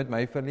lewe met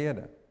my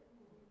verlede.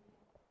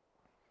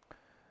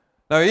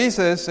 Nou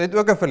Jesus het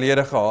ook 'n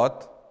verlede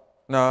gehad,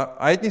 nou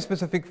hy het nie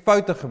spesifiek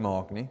foute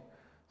gemaak nie,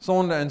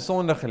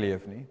 sonde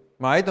geleef nie,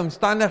 maar hy het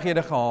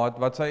omstandighede gehad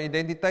wat sy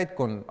identiteit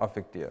kon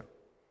affekteer.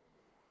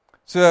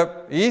 So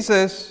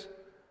Jesus,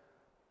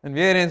 en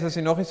weer eens as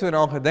jy nog nie so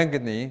daaraan gedink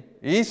het nie,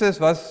 Jesus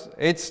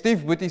het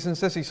stiefboeties en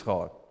sissies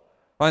gehad.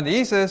 Want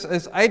Jesus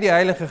is uit die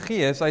Heilige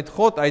Gees, uit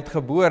God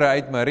uitgebore,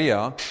 uit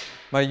Maria,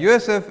 Maar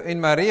Josef en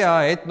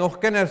Maria het nog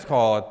kinders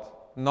gehad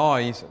na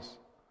Jesus.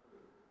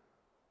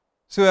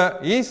 So,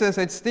 Jesus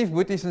het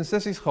stiefboeties en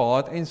sissies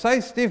gehad, en sy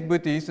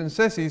stiefboeties en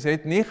sissies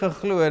het nie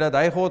geglo dat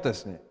hy God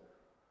is nie.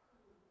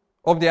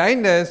 Op die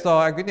einde is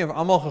daar, ek weet nie of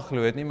almal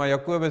geglo het nie, maar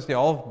Jakobus, die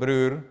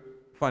halfbroer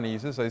van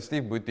Jesus, sy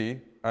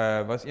stiefboetie,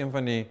 was een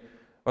van die,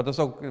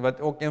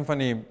 wat ook een van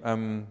die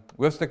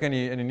hoofstukke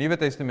in die Nuwe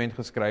Testament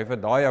geskryf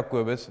het. Daai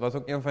Jakobus was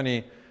ook een van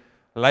die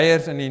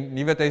leiers in die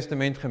Nuwe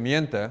Testament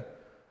gemeente.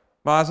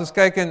 Maar as ons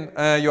kyk in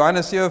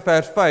Johannes 7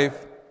 vers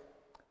 5,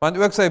 want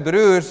ook sy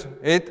broers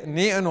het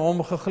nie in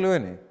hom geglo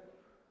nie.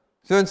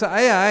 So in sy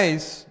eie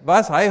huis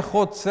was hy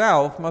God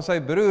self, maar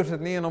sy broers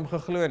het nie in hom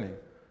geglo nie.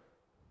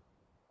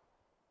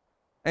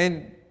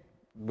 En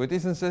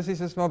boeties en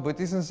sissies is maar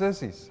boeties en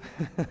sissies.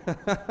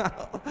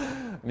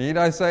 Need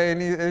I say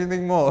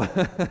anything more?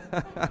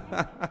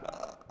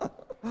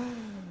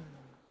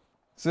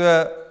 So,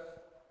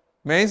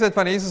 mense het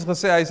van Jesus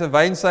gesê, hy is 'n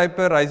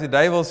wynsuiper, hy is die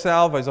duiwel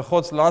self, hy is 'n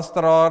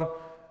godslasteraar.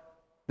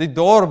 Die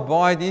dorp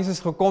waar Jesus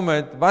gekom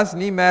het, was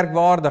nie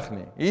merkwaardig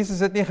nie. Jesus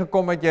het nie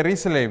gekom uit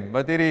Jerusalem,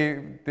 wat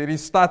hierdie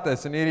stad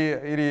is, en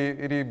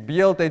hierdie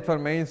beeld het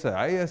van mense.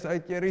 Hy is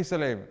uit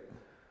Jerusalem.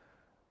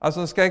 As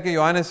ons kyk in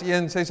Johannes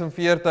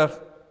 1:46,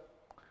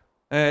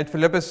 het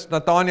Filippus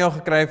Nathanael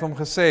gekry hom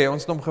gesê,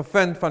 ons het hom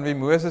gevind van wie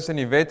Moses in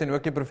die wet en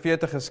ook die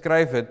profete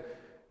geskryf het,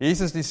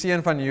 Jesus die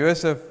seun van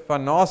Josef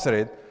van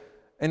Nasaret.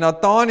 En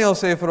Nathanael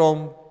sê vir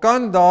hom,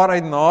 kan daar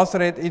uit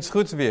Nasaret iets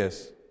goeds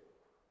wees?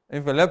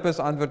 En Filippus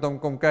antwoord hom,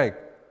 kom kyk.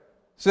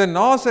 So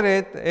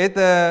Nasaret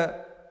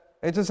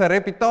het soos 'n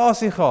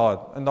reputasie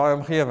gehad in daai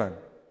omgewing.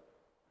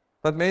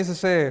 Dat mense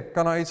sê,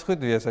 kan daar iets goed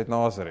wees uit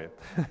Nasaret?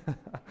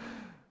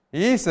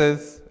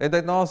 Jesus het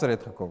uit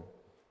Nasaret gekom.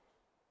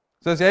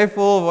 So as jy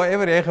voel,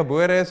 waarever jy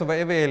gebore is, of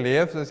waarever jy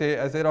leef, as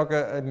jy dalk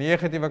 'n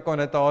negatiewe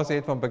konnotasie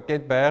het van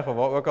Piketberg, of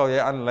waar ook al jy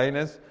aanlyn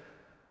is,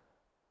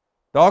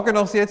 daar kan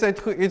nog steeds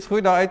iets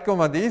goed daar uitkom,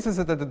 want Jesus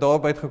het uit 'n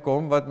dorp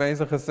uitgekom, wat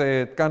mense gesê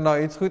het, kan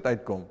daar iets goed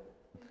uitkom.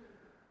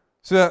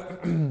 So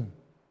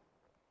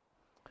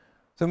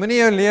moenie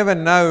jou lewe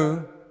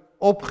nou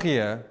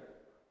opgee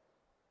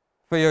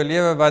vir jou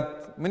lewe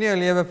moenie jou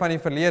lewe van die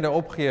verlede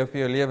opgee vir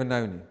jou lewe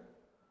nou nie.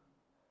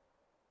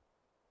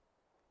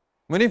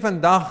 Moenie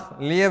vandag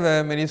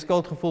lewe met die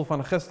skuldgevoel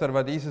van gister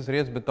wat Jesus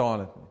reeds betaal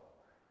het nie.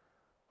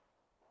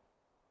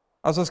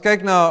 As ons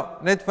kyk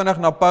net vinnig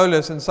na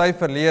Paulus en sy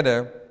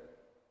verlede,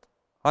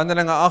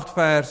 Handelinge 8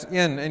 vers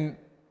 1,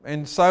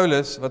 en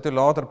Saulus, wat toe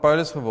later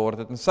Paulus geword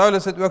het, en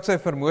Saulus het ook sy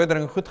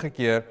vermoordering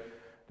goedgekeur.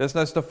 Dis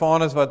nou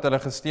Stefanus wat hulle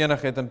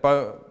gestenig het, en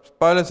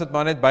Paulus het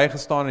maar net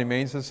bygestaan en die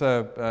mense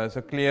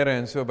se klere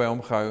en so by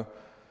hom gehou.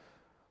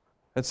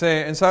 Het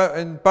sê, en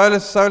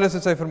Saulus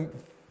het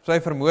sy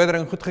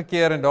vermoordering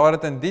goedgekeur, en daar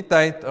het in die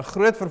tyd 'n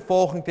groot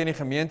vervolging teen die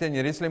gemeente in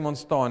Jerusalem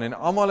ontstaan, en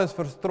almal is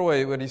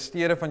verstrooi oor die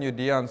stede van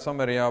Judea en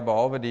Samaria,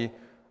 behalwe die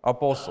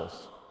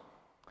apostels.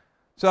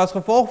 So as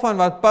gevolg van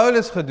wat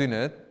Paulus gedoen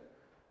het,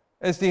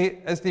 is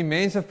die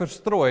mense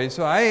verstrooi.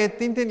 So hy het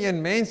 10 teen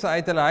 1 mense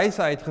uit hulle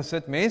huise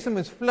uitgesit. Mense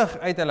moes vlug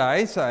uit hulle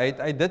huise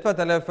uit dit wat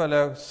hulle vir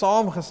hulle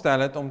saamgestel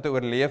het om te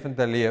oorleef en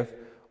te leef,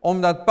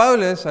 omdat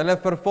Paulus hulle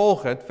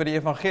vervolg het vir die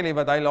evangelie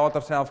wat hy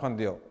later self gaan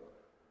deel.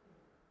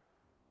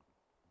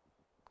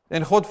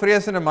 En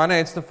godvreesende manne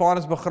het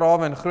Stefanus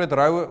begrawe en groot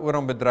rou oor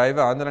hom bedrywe,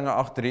 Handelinge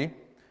 8:3.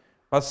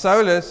 Maar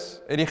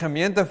Saulus het die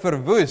gemeente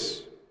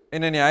verwoes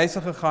en in die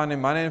huise gegaan en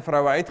manne en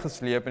vroue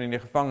uitgesleep en in die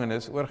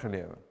gevangenis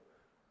oorgelewe.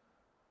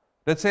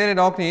 Dit sê hy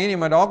dalk nie hier nie,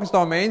 maar dalk is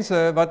daar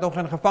mense wat nog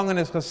in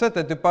gevangenis gesit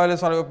het, toe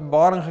Paulus al 'n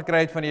openbaring gekry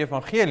het van die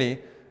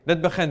evangelie,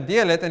 dit begin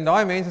deel het, en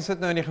daai mense sit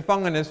nou in die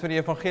gevangenis vir die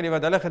evangelie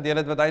wat hulle gedeel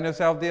het, wat hy nou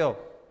self deel.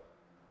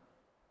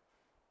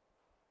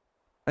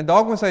 En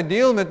dalk moes hy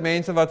deel met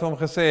mense wat vir hom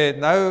gesê het,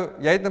 nou,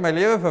 jy het nou my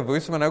lewe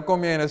verwoes, maar nou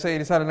kom jy en nou sê jy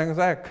dieselfde ding as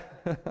ek.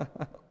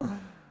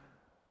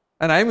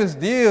 En hy moes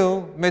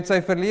deel met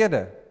sy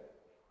verlede.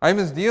 Hy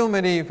moes deel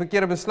met die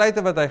verkeerde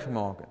besluite wat hy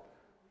gemaak het.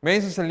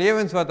 Mense se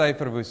lewens wat hy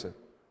verwoes het.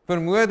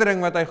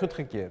 Vermoordering wat hy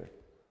goedgekeur het.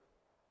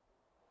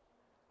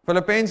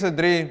 Filippense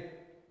 3,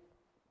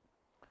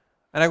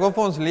 en ek wil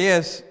vir ons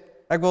lees,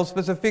 ek wil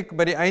spesifiek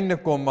by die einde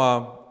kom,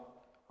 maar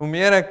hoe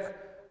meer ek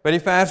by die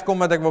vers kom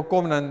wat ek wil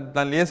kom,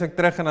 dan lees ek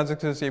terug en dan sê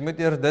ek soos, jy moet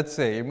eers dit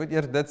sê, jy moet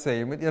eers dit sê,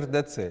 jy moet eers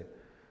dit sê.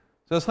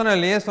 So ons gaan nou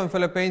lees van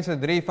Filippense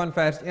 3 van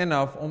vers 1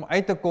 af, om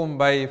uit te kom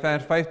by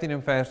vers 15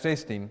 en vers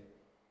 16,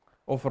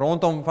 of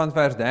rondom van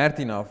vers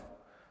 13 af.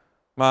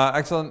 Maar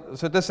ek sal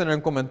so tussen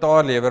 'n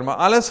kommentaar lewer, maar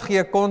alles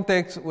gee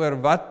konteks oor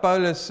wat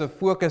Paulus se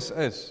fokus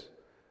is,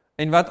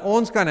 en wat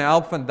ons kan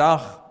help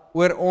vandag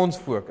oor ons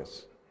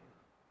fokus.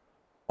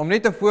 Om nie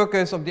te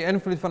fokus op die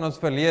invloed van ons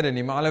verlede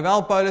nie, maar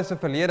alhoewel Paulus se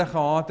verlede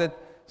gehad het,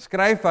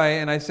 skryf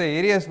hy en hy sê,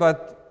 hierdie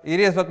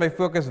is wat my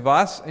fokus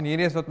was, en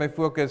hierdie is wat my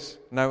fokus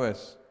nou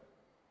is.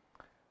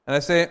 En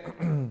hy sê,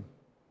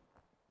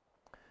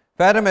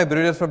 verder my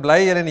broeders,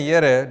 verbly julle in die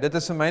Here, dit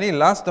is vir my nie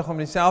lastig om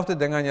dieselfde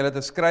ding aan julle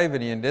te skryf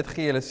nie, en dit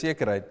gee julle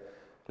sekerheid.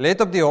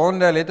 Let op die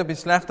honde, let op die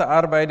slegte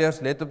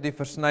arbeiders, let op die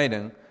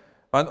versnyding,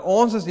 want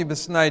ons is die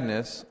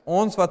besnydenis,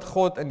 ons wat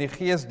God in die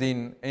gees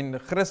dien, en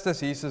Christus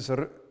Jesus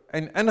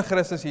en in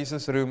Christus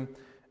Jesus roem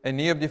en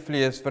nie op die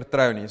vlees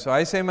vertrou nie. So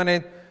hy sê maar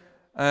net,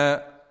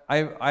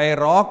 hy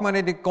raak maar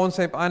net die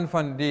konsep aan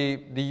van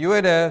die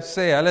Jode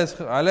sê,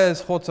 hulle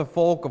is God se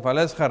volk, of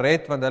hulle is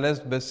gered, want hulle is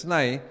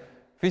besny,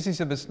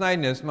 fisiese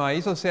besnydenis, maar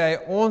hierso sê hy,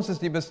 ons is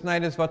die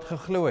besnydenis wat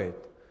geglo het.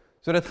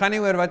 So dit gaan nie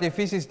oor wat jy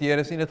fisies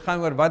deur is nie, dit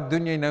gaan oor wat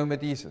doen jy nou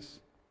met Jesus.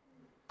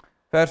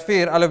 Vers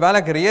 4, alhoewel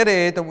ek rede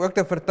het om ook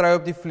te vertrou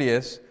op die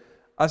vlees,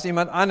 as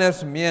iemand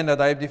anders meen dat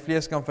hy op die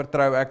vlees kan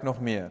vertrou, ek nog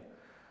meer.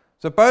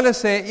 So Paulus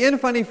sê, een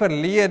van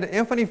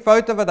die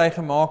foute wat hy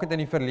gemaak het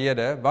in die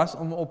verlede, was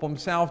om op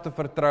homself te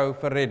vertrou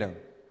vir redding.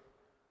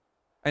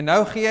 En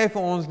nou gee hy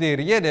vir ons die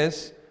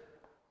redes,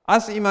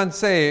 as iemand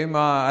sê,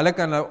 maar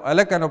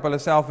hulle kan op hulle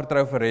self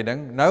vertrou vir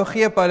redding, nou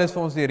gee Paulus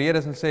vir ons die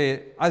redes en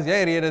sê, as jy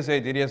redes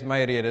het, hierdie is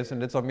my redes, en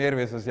dit sal meer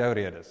wees as jou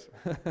redes.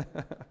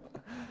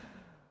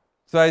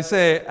 So hy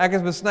sê, ek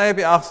is besny op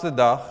die 8ste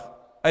dag,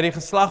 uit die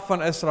geslag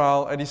van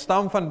Israel, uit die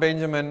stam van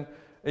Benjamin,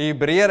 'n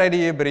Hebreër uit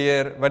die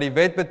Hebreër, wat die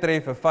wet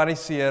betref, 'n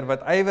Fariseer,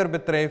 wat ywer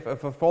betref, 'n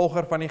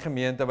vervolger van die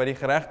gemeente, wat die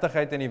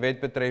geregtigheid in die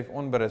wet betref,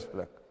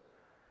 onberisplik.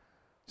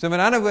 So met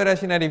ander woorde,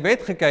 as jy na die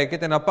wet gekyk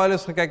het, en na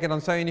Paulus gekyk het,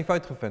 dan sou jy nie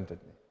fout gevind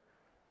het nie.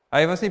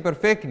 Hy was nie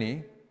perfek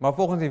nie, maar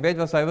volgens die wet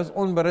was hy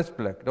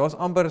onberisplik. Daar was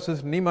amper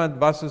soos niemand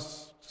was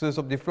soos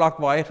op die vlak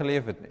waar hy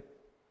geleef het nie.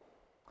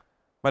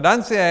 Maar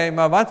dan sê hy,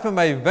 maar wat vir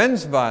my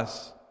wins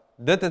was,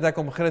 dit het ek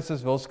om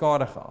Christus wil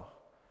skade geag.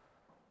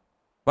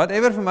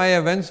 Whatever vir my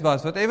 'n wins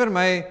was, whatever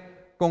my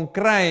kon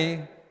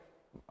kry,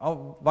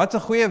 wat 'n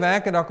goeie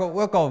werke dat ek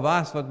ook al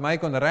was, wat my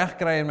kon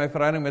regkry in my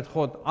verhouding met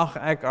God, ag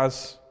ek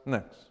as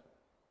niks.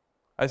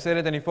 Hy sê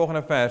dit in die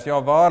volgende vers,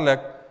 ja waarlik,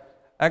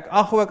 ek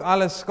ag ook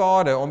alles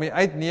skade om die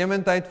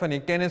uitnemendheid van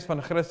die kennis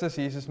van Christus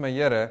Jesus my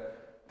Here,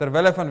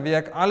 terwille van wie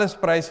ek alles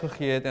prys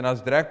gegee het en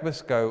as drek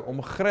beskou,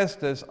 om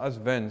Christus as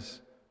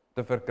wins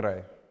te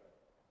verkry.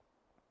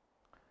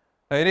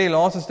 Nou hierdie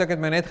laaste stuk het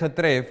my net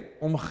getref,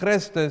 om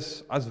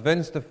Christus as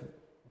wins te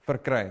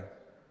verkry.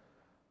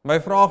 My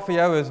vraag vir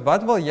jou is,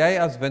 wat wil jy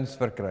as wins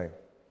verkry?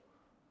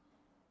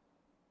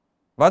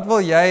 Wat wil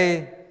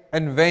jy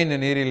inwen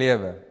in hierdie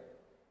lewe?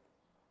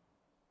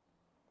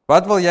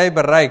 Wat wil jy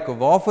bereik, of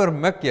waarvoor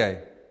mik jy?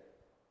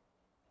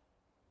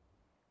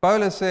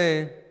 Paulus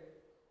sê,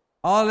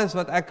 alles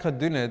wat ek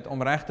gedoen het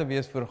om reg te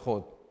wees vir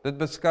God, dit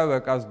beskou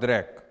ek as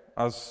drek,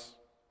 as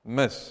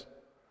mis.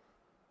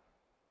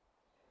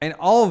 En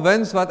al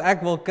wins wat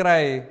ek wil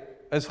kry,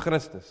 is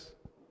Christus.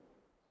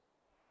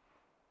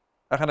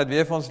 Ek gaan dit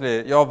weer vir ons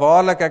lees. Ja,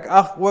 waarlik, ek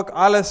ag ook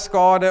alles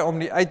skade om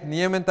die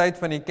uitnemendheid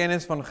van die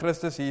kennis van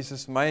Christus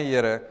Jesus, my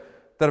Here,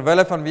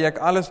 terwille van wie ek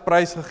alles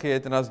prys gegee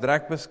het en as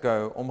drek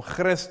beskou, om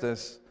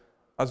Christus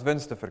as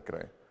wins te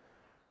verkry.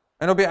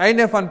 En op die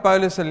einde van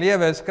Paulus se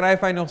lewe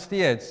skryf hy nog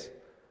steeds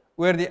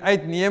oor die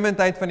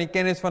uitnemendheid van die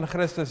kennis van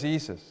Christus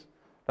Jesus.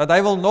 Dat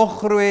hy wil nog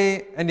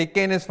groei in die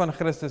kennis van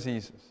Christus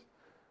Jesus.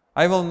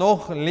 Hy wil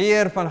nog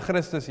leer van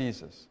Christus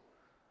Jesus.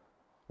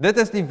 Dit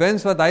is die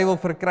wins wat hy wil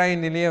verkry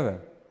in die lewe.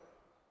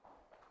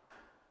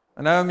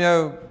 En nou om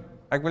jou,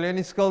 ek wil jou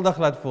nie skuldig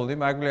laat voel nie,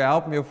 maar ek wil jou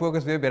help om jou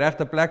fokus weer op die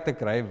regte plek te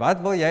kry.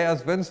 Wat wil jy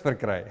as wins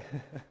verkry?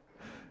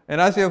 En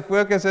as jou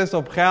fokus is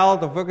op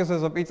geld, of fokus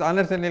is op iets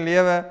anders in die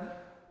lewe,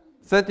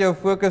 sit jou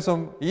fokus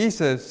om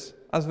Jesus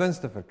as wins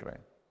te verkry.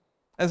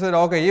 Is dit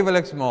dalk 'n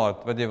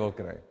huweliksmaat wat jy wil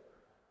kry?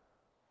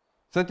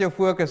 Sit jou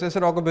fokus, is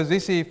dit dalk 'n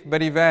posisie by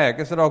die werk,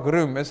 is dit dalk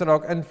roem, is dit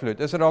dalk invloed,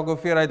 is dit dalk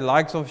hoeveelheid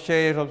likes of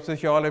shares op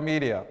sosiale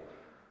media?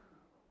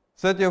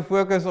 Sit jou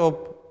fokus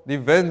op die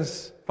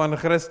wins van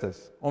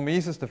Christus, om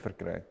Jesus te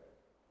verkry.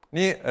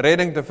 Nie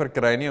redding te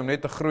verkry nie, om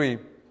net te groei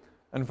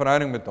in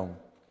verhouding met hom.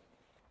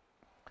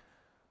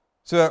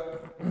 So,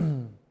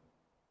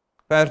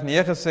 vers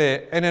 9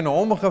 sê, en in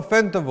hom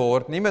gevind te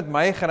word, nie met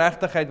my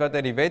geregtigheid wat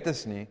uit die wet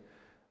is nie,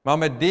 maar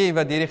met die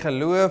wat deur die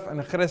geloof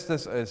in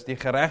Christus is, die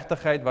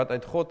geregtigheid wat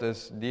uit God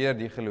is, deur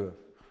die geloof.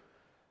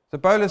 So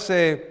Paulus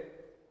sê,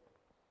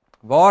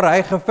 waar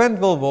hy gevind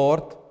wil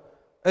word,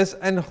 is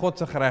in God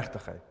se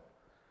geregtigheid.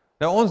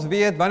 Nou ons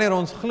weet, wanneer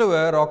ons glo,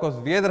 raak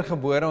ons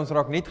wedergebore, ons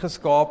raak nuut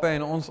geskape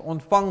en ons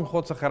ontvang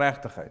God se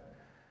geregtigheid.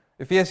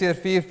 Efesiërs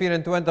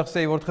 4:24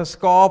 sê, word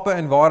geskape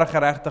in ware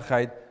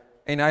geregtigheid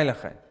en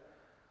heiligheid.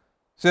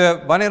 So,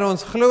 wanneer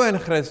ons glo in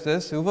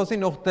Christus, hoef ons nie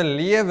nog te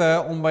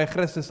lewe om by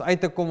Christus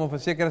uit te kom of 'n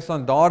sekere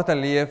standaard te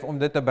leef om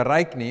dit te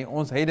bereik nie.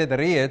 Ons het dit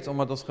reeds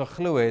omdat ons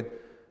geglo het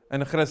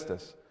in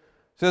Christus.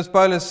 Soos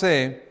Paulus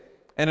sê,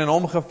 en in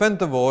hom gevind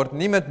te word,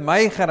 nie met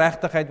my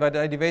geregtigheid wat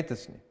uit die wet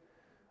is nie.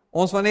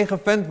 Ons wil nie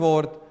gevind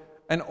word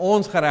in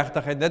ons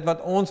geregtigheid, dit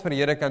wat ons vir die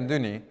Here kan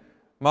doen nie,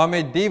 maar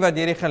met die wat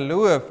deur die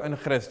geloof in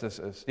Christus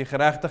is, die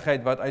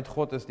geregtigheid wat uit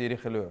God is deur die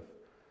geloof.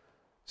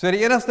 So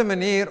die enigste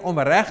manier om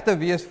reg te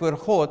wees voor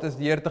God is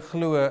deur te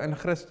glo in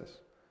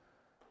Christus.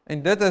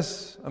 En dit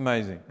is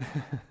amazing.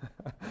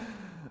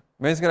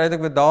 Mense kry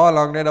ook vir dae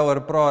lank net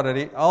daaroor praat,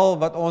 dat al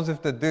wat ons hoef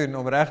te doen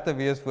om reg te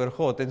wees voor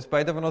God, ten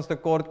spyte van ons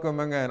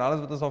tekortkominge en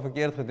alles wat ons al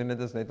verkeerd gedoen het,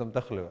 is net om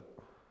te glo.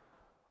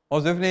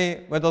 Ons hoef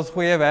nie met ons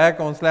goeie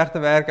werke, ons slegte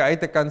werke uit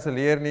te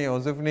kanselleer nie,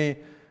 ons hoef nie,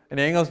 in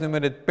die Engels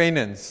noem dit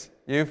penance,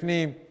 jy hoef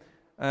nie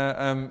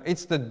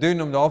iets te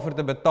doen om daarvoor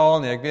te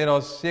betaal nie. Ek weet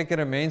daar's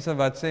sekere mense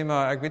wat sê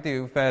maar ek weet nie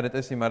hoe ver dit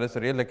is nie, maar dit is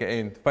 'n redelike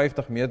end,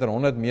 50 meter,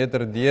 100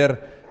 meter deur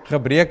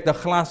gebreekte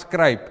glas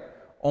kruip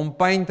om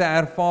pyn te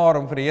ervaar,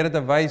 om vir die Here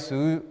te wys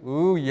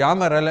hoe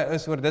jammer hulle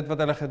is oor dit wat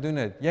hulle gedoen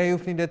het. Jy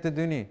hoef nie dit te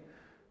doen nie.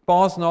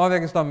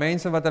 Paasnaweek is daar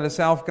mense wat hulle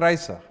self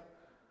kruisig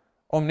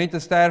om nie te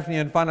sterf nie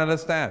en van hulle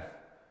sterf.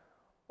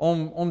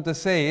 Om te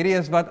sê hierdie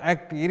is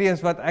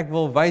wat ek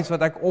wil wys,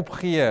 wat ek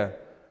opgee.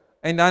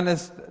 En dan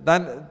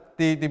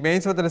die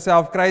mense wat hulle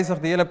self kruisig,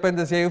 die hele punt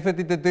is jy hoef dit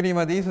nie te doen nie,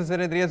 want Jesus het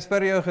dit reeds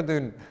vir jou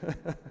gedoen.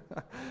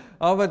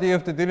 Al wat jy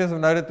hoef te doen is om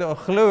nou dit te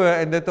glo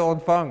en dit te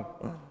ontvang.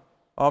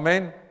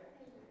 Amen.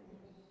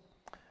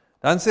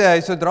 Dan sê hy,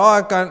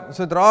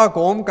 sodra ek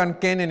hom kan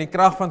ken en die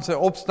krag van sy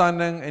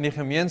opstanding en die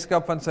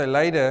gemeenskap van sy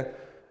lyde,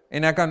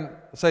 en ek kan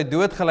sy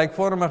dood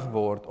gelykvormig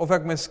word, of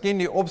ek miskien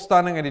die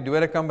opstanding uit die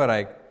dode kan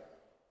bereik,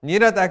 nie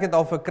dat ek het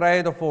al verkry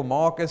het of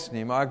volmaak is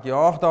nie, maar ek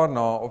jaag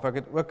daarna, of ek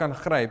het ook kan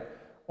gryp,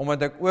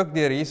 omdat ek ook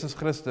deur Jesus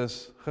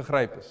Christus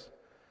gegryp is.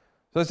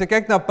 So as jy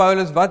kyk na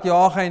Paulus, wat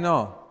jaag hy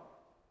na?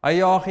 Hy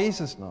jaag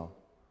Jesus na.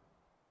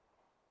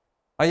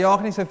 Hy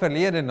jaag nie sy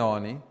verlede na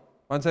nie,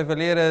 want sy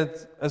verlede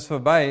is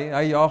verby,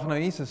 hy jaag nou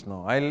Jesus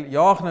na. Hy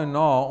jaag nou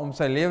na om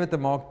sy lewe te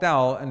maak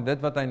tel in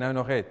dit wat hy nou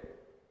nog het.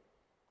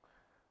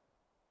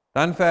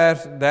 Dan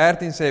vers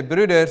 13 sê,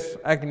 broeders,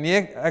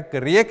 ek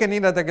reken nie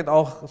dat ek het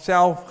al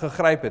self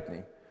gegryp het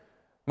nie.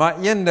 Maar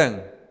een ding,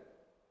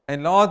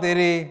 en laat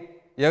hierdie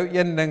jou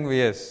een ding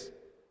wees.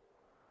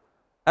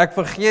 Ek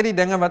vergeet die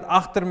dinge wat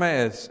agter my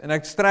is, en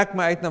ek strek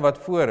my uit na wat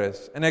voor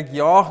is, en ek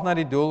jaag na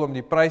die doel om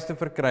die prys te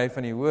verkry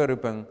van die hoë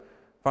roeping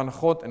van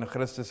God en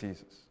Christus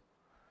Jesus.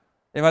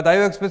 En wat hy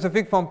ook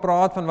spesifiek van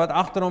praat, van wat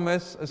agter hom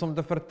is om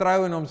te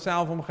vertrou in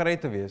homself om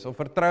gered te wees, of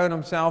vertrou in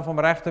homself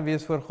om reg te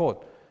wees voor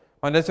God.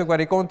 Want dit is ook wat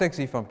die konteks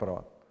hiervan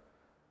praat.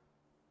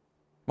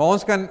 Maar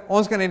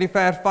ons kan hierdie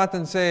vers vat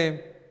en sê,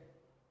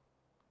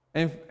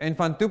 en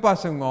van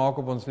toepassing maak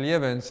op ons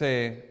lewe en sê,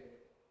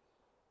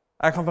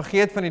 ek gaan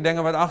vergeet van die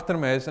dinge wat agter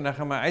my is en ek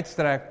gaan my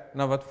uitstrek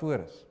na wat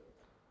voor is.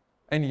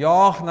 En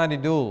jaag na die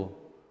doel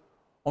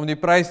om die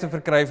prys te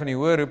verkry van die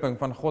hoë roeping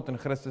van God en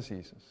Christus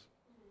Jesus.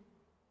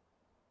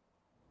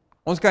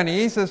 Ons kan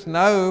Jesus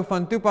nou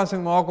van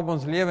toepassing maak op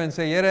ons lewe en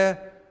sê, Here,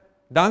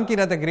 dankie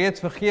dat ek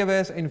reeds vergewe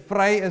is en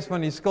vry is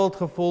van die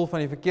skuldgevoel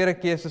van die verkeerde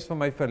keuses van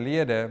my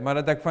verlede,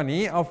 maar dat ek van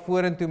hier af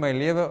vorentoe my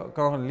lewe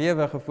kan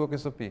lewe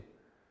gefokus op U.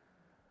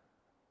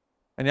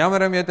 En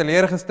jammer om jou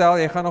teleurgestel,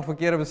 jy gaan nog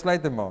verkeerde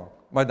besluite maak,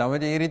 maar dan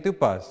moet jy hierdie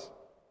toepas.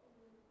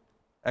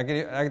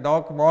 Ek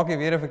dalk maak jy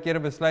weer 'n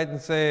verkeerde besluit en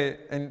sê,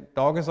 en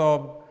dalk is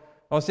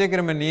daar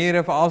sekere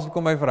maniere, veral as dit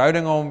kom by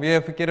verhoudinge, om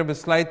weer verkeerde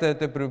besluite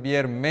te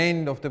probeer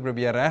mend of te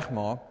probeer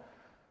regmaak.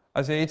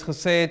 As jy iets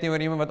gesê het oor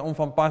iemand wat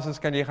onvanpas is,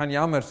 kan jy gaan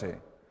jammer sê.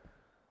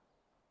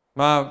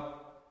 Maar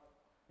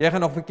jy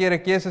gaan nog verkeerde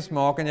keuses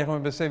maak en jy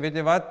gaan besê, weet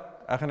jy wat,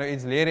 ek gaan nou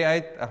iets leer hier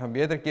uit, ek gaan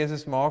beter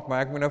keuses maak,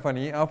 maar ek moet nou van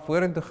hier af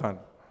vorentoe gaan.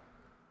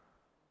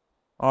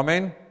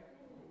 Amen.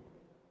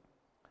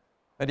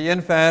 En die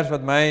een vers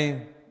wat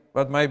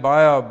my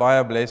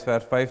baie bless,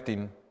 vers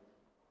 15,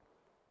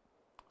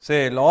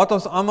 sê, laat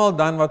ons almal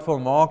dan wat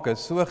volmaak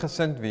is, so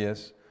gesind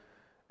wees,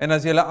 en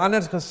as julle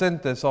anders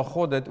gesind is, sal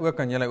God dit ook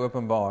aan julle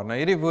openbaar. Nou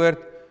hierdie woord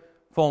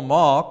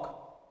volmaak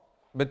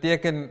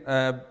beteken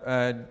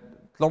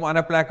klomp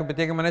ander plekke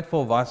beteken maar net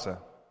volwasse.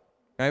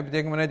 Okay,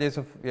 beteken maar net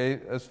jy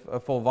is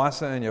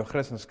volwasse in jou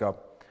Christendom.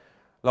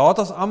 Laat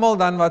ons almal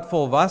dan wat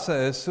volwasse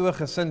is, so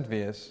gesind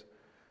wees.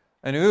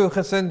 En hoe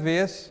gesind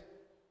wees?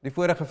 Die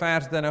vorige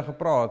vers het nou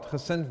gepraat,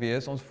 gesind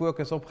wees, ons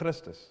fokus op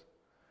Christus.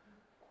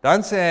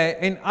 Dan sê hy,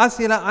 en as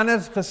julle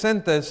anders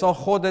gesind is, sal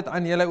God dit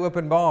aan julle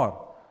openbaar.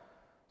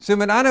 So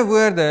met ander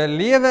woorde,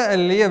 lewe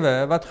 'n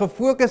lewe wat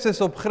gefokus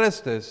is op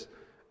Christus,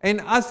 en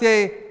as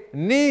jy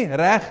nie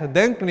reg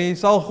dink nie,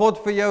 sal God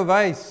vir jou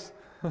wys.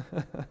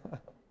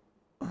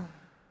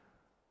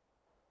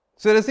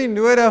 So dis nie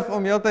nodig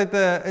om heeltyd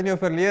in jou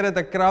verlede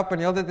te krap en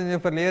heeltyd in jou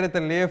verlede te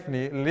leef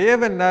nie.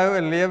 Lewe nou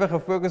 'n lewe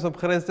gefokus op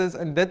Christus,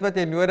 en dit wat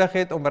jy nodig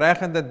het om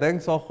reg in te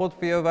dink, sal God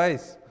vir jou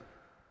wys.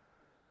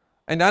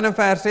 En dan in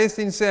vers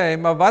 16 sê hy,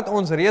 maar wat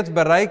ons reeds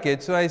bereik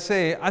het, so hy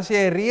sê, as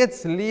jy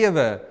reeds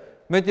lewe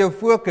met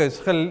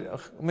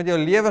jou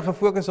lewe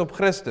gefokus op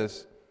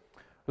Christus,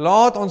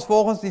 laat ons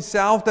volgens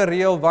dieselfde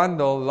reël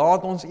wandel,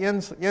 laat ons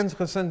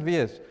eensgesind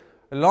wees,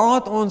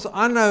 laat ons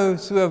aanhou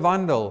so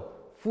wandel,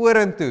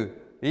 vorentoe,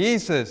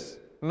 Jesus,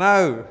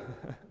 nou.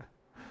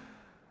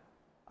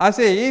 As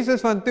jy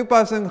Jesus van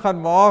toepassing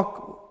gaan maak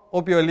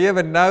op jou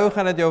lewe nou,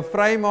 gaan dit jou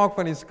vry maak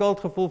van die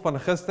skuldgevoel van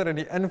gister en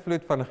die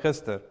invloed van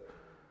gister.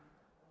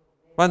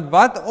 Want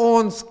wat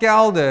ons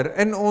kelder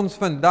in ons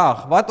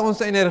vandag, wat ons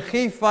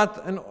energie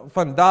vat in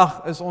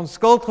vandag, is ons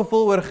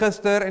skuldgevoel oor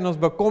gister en ons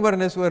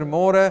bekommernis oor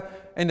môre,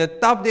 en dit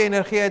tap die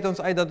energie uit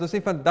ons uit, dat ons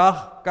nie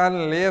vandag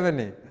kan lewe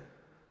nie.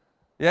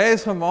 Jy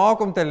is gemaak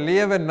om te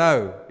lewe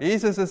nou.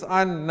 Jesus is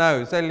aan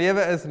nou, sy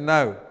lewe is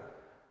nou.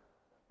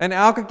 En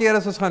elke keer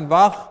as ons gaan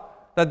wag,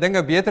 dat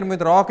dinge beter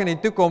moet raak in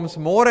die toekoms,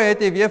 môre het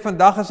jy weer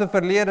vandag as 'n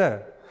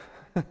verlede.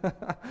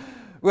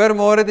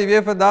 Oormôre het jy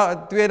weer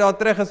vandag 2 dae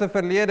terug is 'n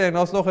verlede en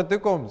ons nog 'n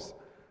toekoms.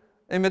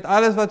 En met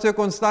alles wat so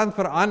konstant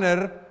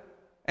verander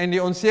en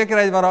die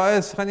onsekerheid wat daar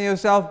is, gaan jy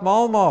jouself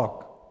mal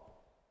maak.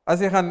 As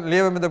jy gaan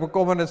lewe met 'n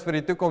bekommernis vir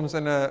die toekoms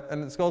en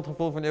 'n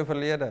skuldgevoel van jou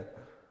verlede.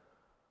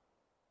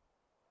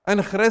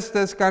 In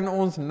Christus kan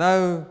ons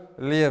nou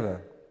lewe.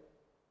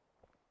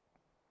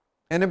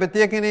 En dit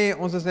beteken nie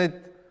ons is net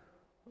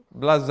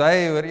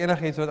blasé oor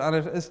enigiets wat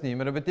anders is nie,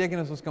 maar dit beteken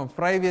ons kan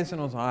vry wees in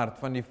ons hart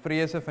van die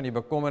vrese, van die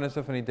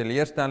bekommernisse, van die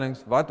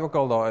teleurstellings, wat ook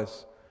al daar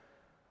is,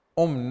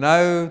 om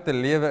nou te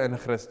lewe in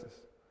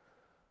Christus.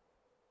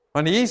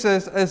 Want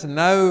Jesus is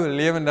nou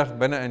lewendig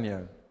binne in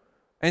jou.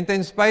 En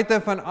ten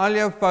spyte van al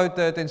jou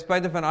foute, ten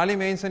spyte van al die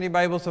mense in die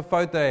Bybel se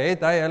foute,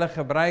 het hy hulle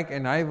gebruik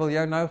en hy wil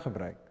jou nou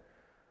gebruik.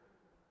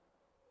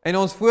 En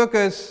ons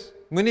fokus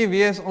moenie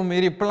wees om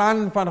hierdie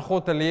plan van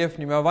God te leef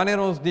nie, maar wanneer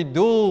ons die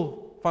doel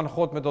van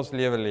God met ons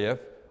lewe leef,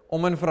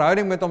 om in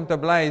verhouding met hom te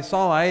bly,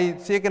 sal hy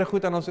sekere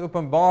goed aan ons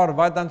openbaar,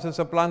 wat dan soos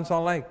 'n plan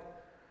sal lyk.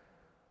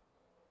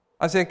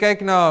 As jy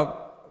kyk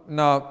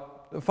na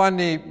van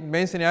die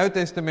mense in die Ou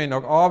Testament,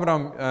 ook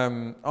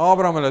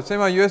Abraham hulle, sê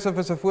maar Josef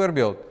is 'n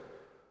voorbeeld.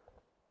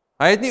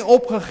 Hy het nie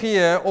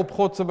opgegee op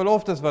God se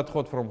beloftes wat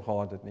God vir hom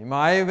gehad het nie,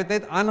 maar hy het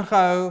net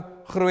aangehou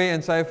groei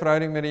in sy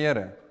verhouding met die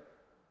Here.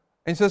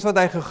 En soos wat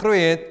hy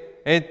gegroei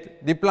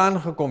het die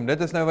plan gekom.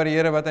 Dit is nou wat die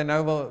Here wat hy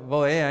nou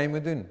wil hê hy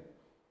moet doen.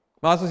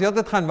 Maar as ons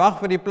heeltyd gaan wag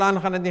vir die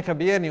plan, gaan dit nie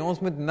gebeur nie. Ons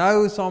moet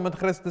nou saam met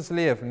Christus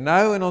leef,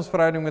 nou in ons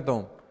verhouding met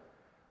hom.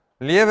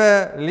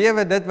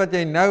 Lewe dit wat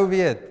jy nou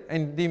weet,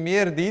 en die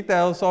meer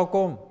detail sal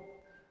kom.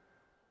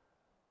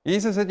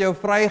 Jesus het jou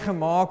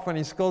vrygemaak van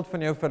die skuld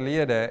van jou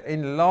verlede,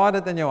 en laat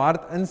dit in jou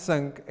hart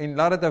insink, en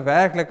laat dit 'n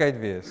werklikheid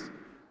wees.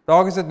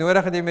 Dalk is dit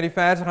nodig dat jy met die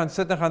verse gaan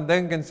sit en gaan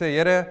dink, en sê,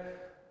 Here,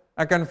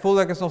 ek kan voel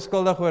ek is nog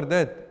skuldig oor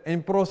dit,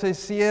 en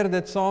prosesseer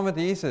dit saam met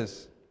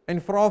Jesus,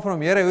 en vra vir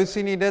hom, Here, hoe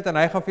sien jy dit? En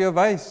hy gaan vir jou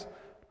wys.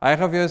 Hy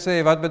gaan vir jou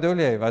sê, wat bedoel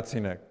jy? Wat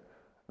sien ek?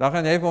 Dan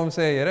gaan jy vir hom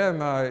sê, Here,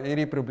 maar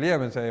hierdie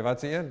probleem, en sê, wat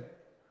sien jy?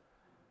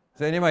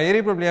 Sê nie, maar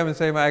hierdie probleem, en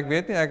sê, maar ek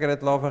weet nie, ek het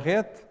dit laat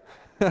vergeet.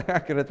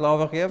 Ek het dit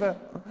laat vergewe.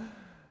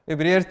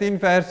 Hebreërs 10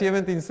 vers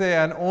 17 sê,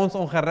 aan ons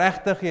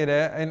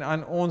ongeregtighede en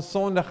aan ons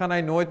sonde gaan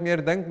hy nooit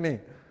meer dink nie.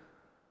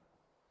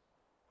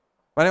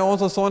 Wanneer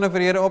ons ons sonde vir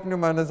die Here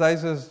opnoem, dan is hy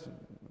soos,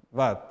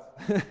 wat?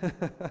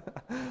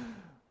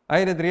 Hy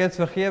het dit reeds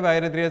vergewe, hy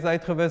het dit reeds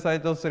uitgewis, hy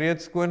het ons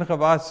reeds skoon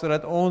gewas,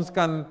 sodat ons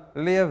kan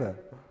lewe.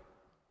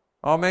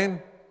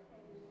 Amen.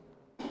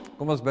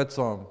 Kom ons bid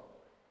saam.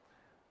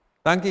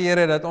 Dankie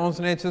Here, dat ons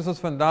net soos ons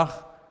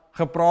vandag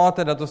gepraat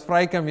het, dat ons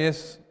vry kan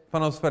wees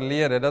van ons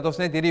verlede, dat ons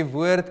net hierdie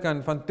woord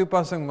kan van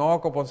toepassing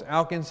maak op ons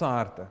elkeen se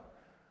harte.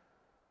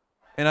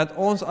 En dat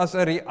ons as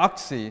 'n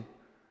reaksie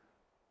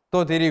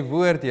tot hierdie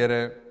woord,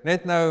 Here,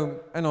 net nou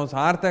in ons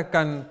harte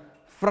kan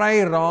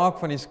vry raak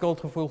van die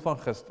skuldgevoel van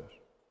gister.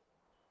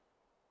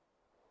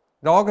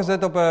 Dalk is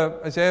dit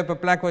as jy op 'n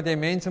plek wat jy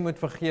mense moet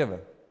vergewe,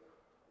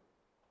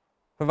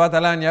 vir wat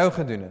hulle aan jou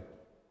gedoen het.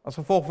 As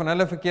gevolg van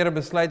hulle verkeerde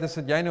besluite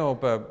sit jy nou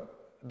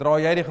dra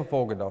jy die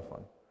gevolge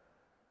daarvan.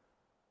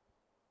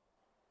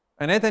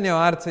 En net in jou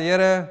hart sê,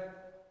 Here,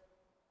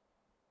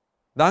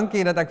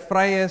 dankie dat ek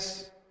vry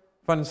is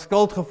van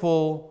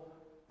skuldgevoel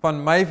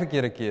van my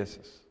verkeerde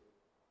keuses.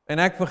 En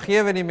ek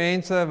vergewe die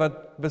mense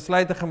wat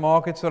besluite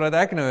gemaak het sodat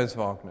ek nou is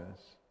waar ek nou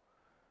is.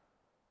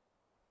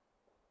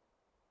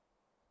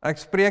 Ek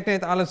spreek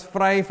net alles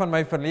vry van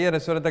my verlede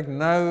sodat ek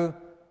nou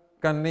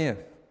kan leef.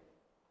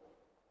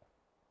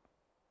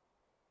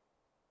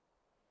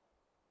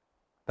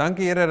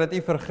 Dankie Here dat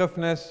U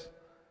vergifnis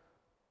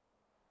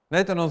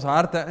net in ons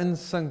harte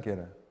insink,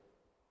 Here.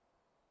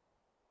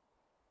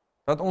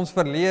 Dat ons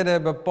verlede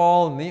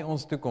bepaal nie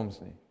ons toekoms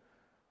nie.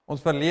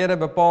 Ons verlede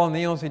bepaal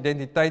nie ons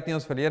identiteit nie,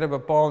 ons verlede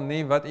bepaal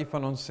nie wat U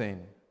van ons sê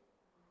nie.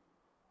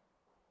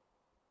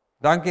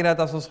 Dankie dat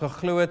as ons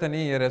geglo het in U,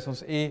 Here, is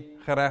ons U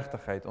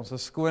geregtigheid, ons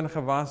is skoon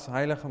gewas,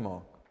 heilig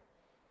gemaak.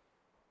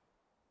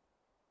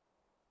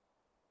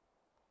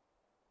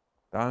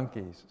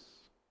 Dankie Jesus.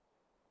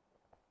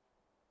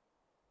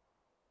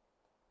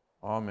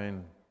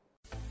 Amen.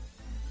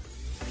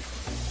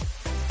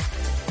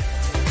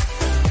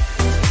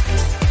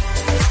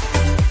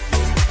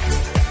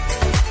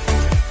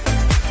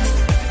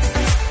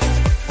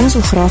 Ons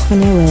wil graag van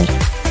jou hoor.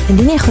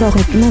 Indien jy graag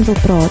met iemand wil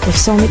praat of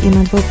saam met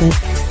iemand wil bid,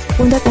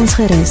 kontak ons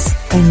gerus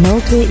by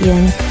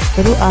 021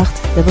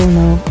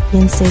 8800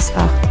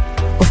 168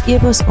 of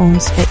e-pos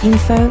ons by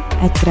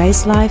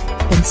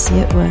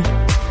info@gracelife.co.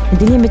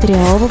 Indien jy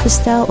materiaal wil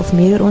bestel of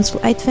meer oor ons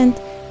wil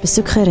uitvind,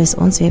 besoek gerus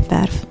ons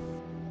webwerf.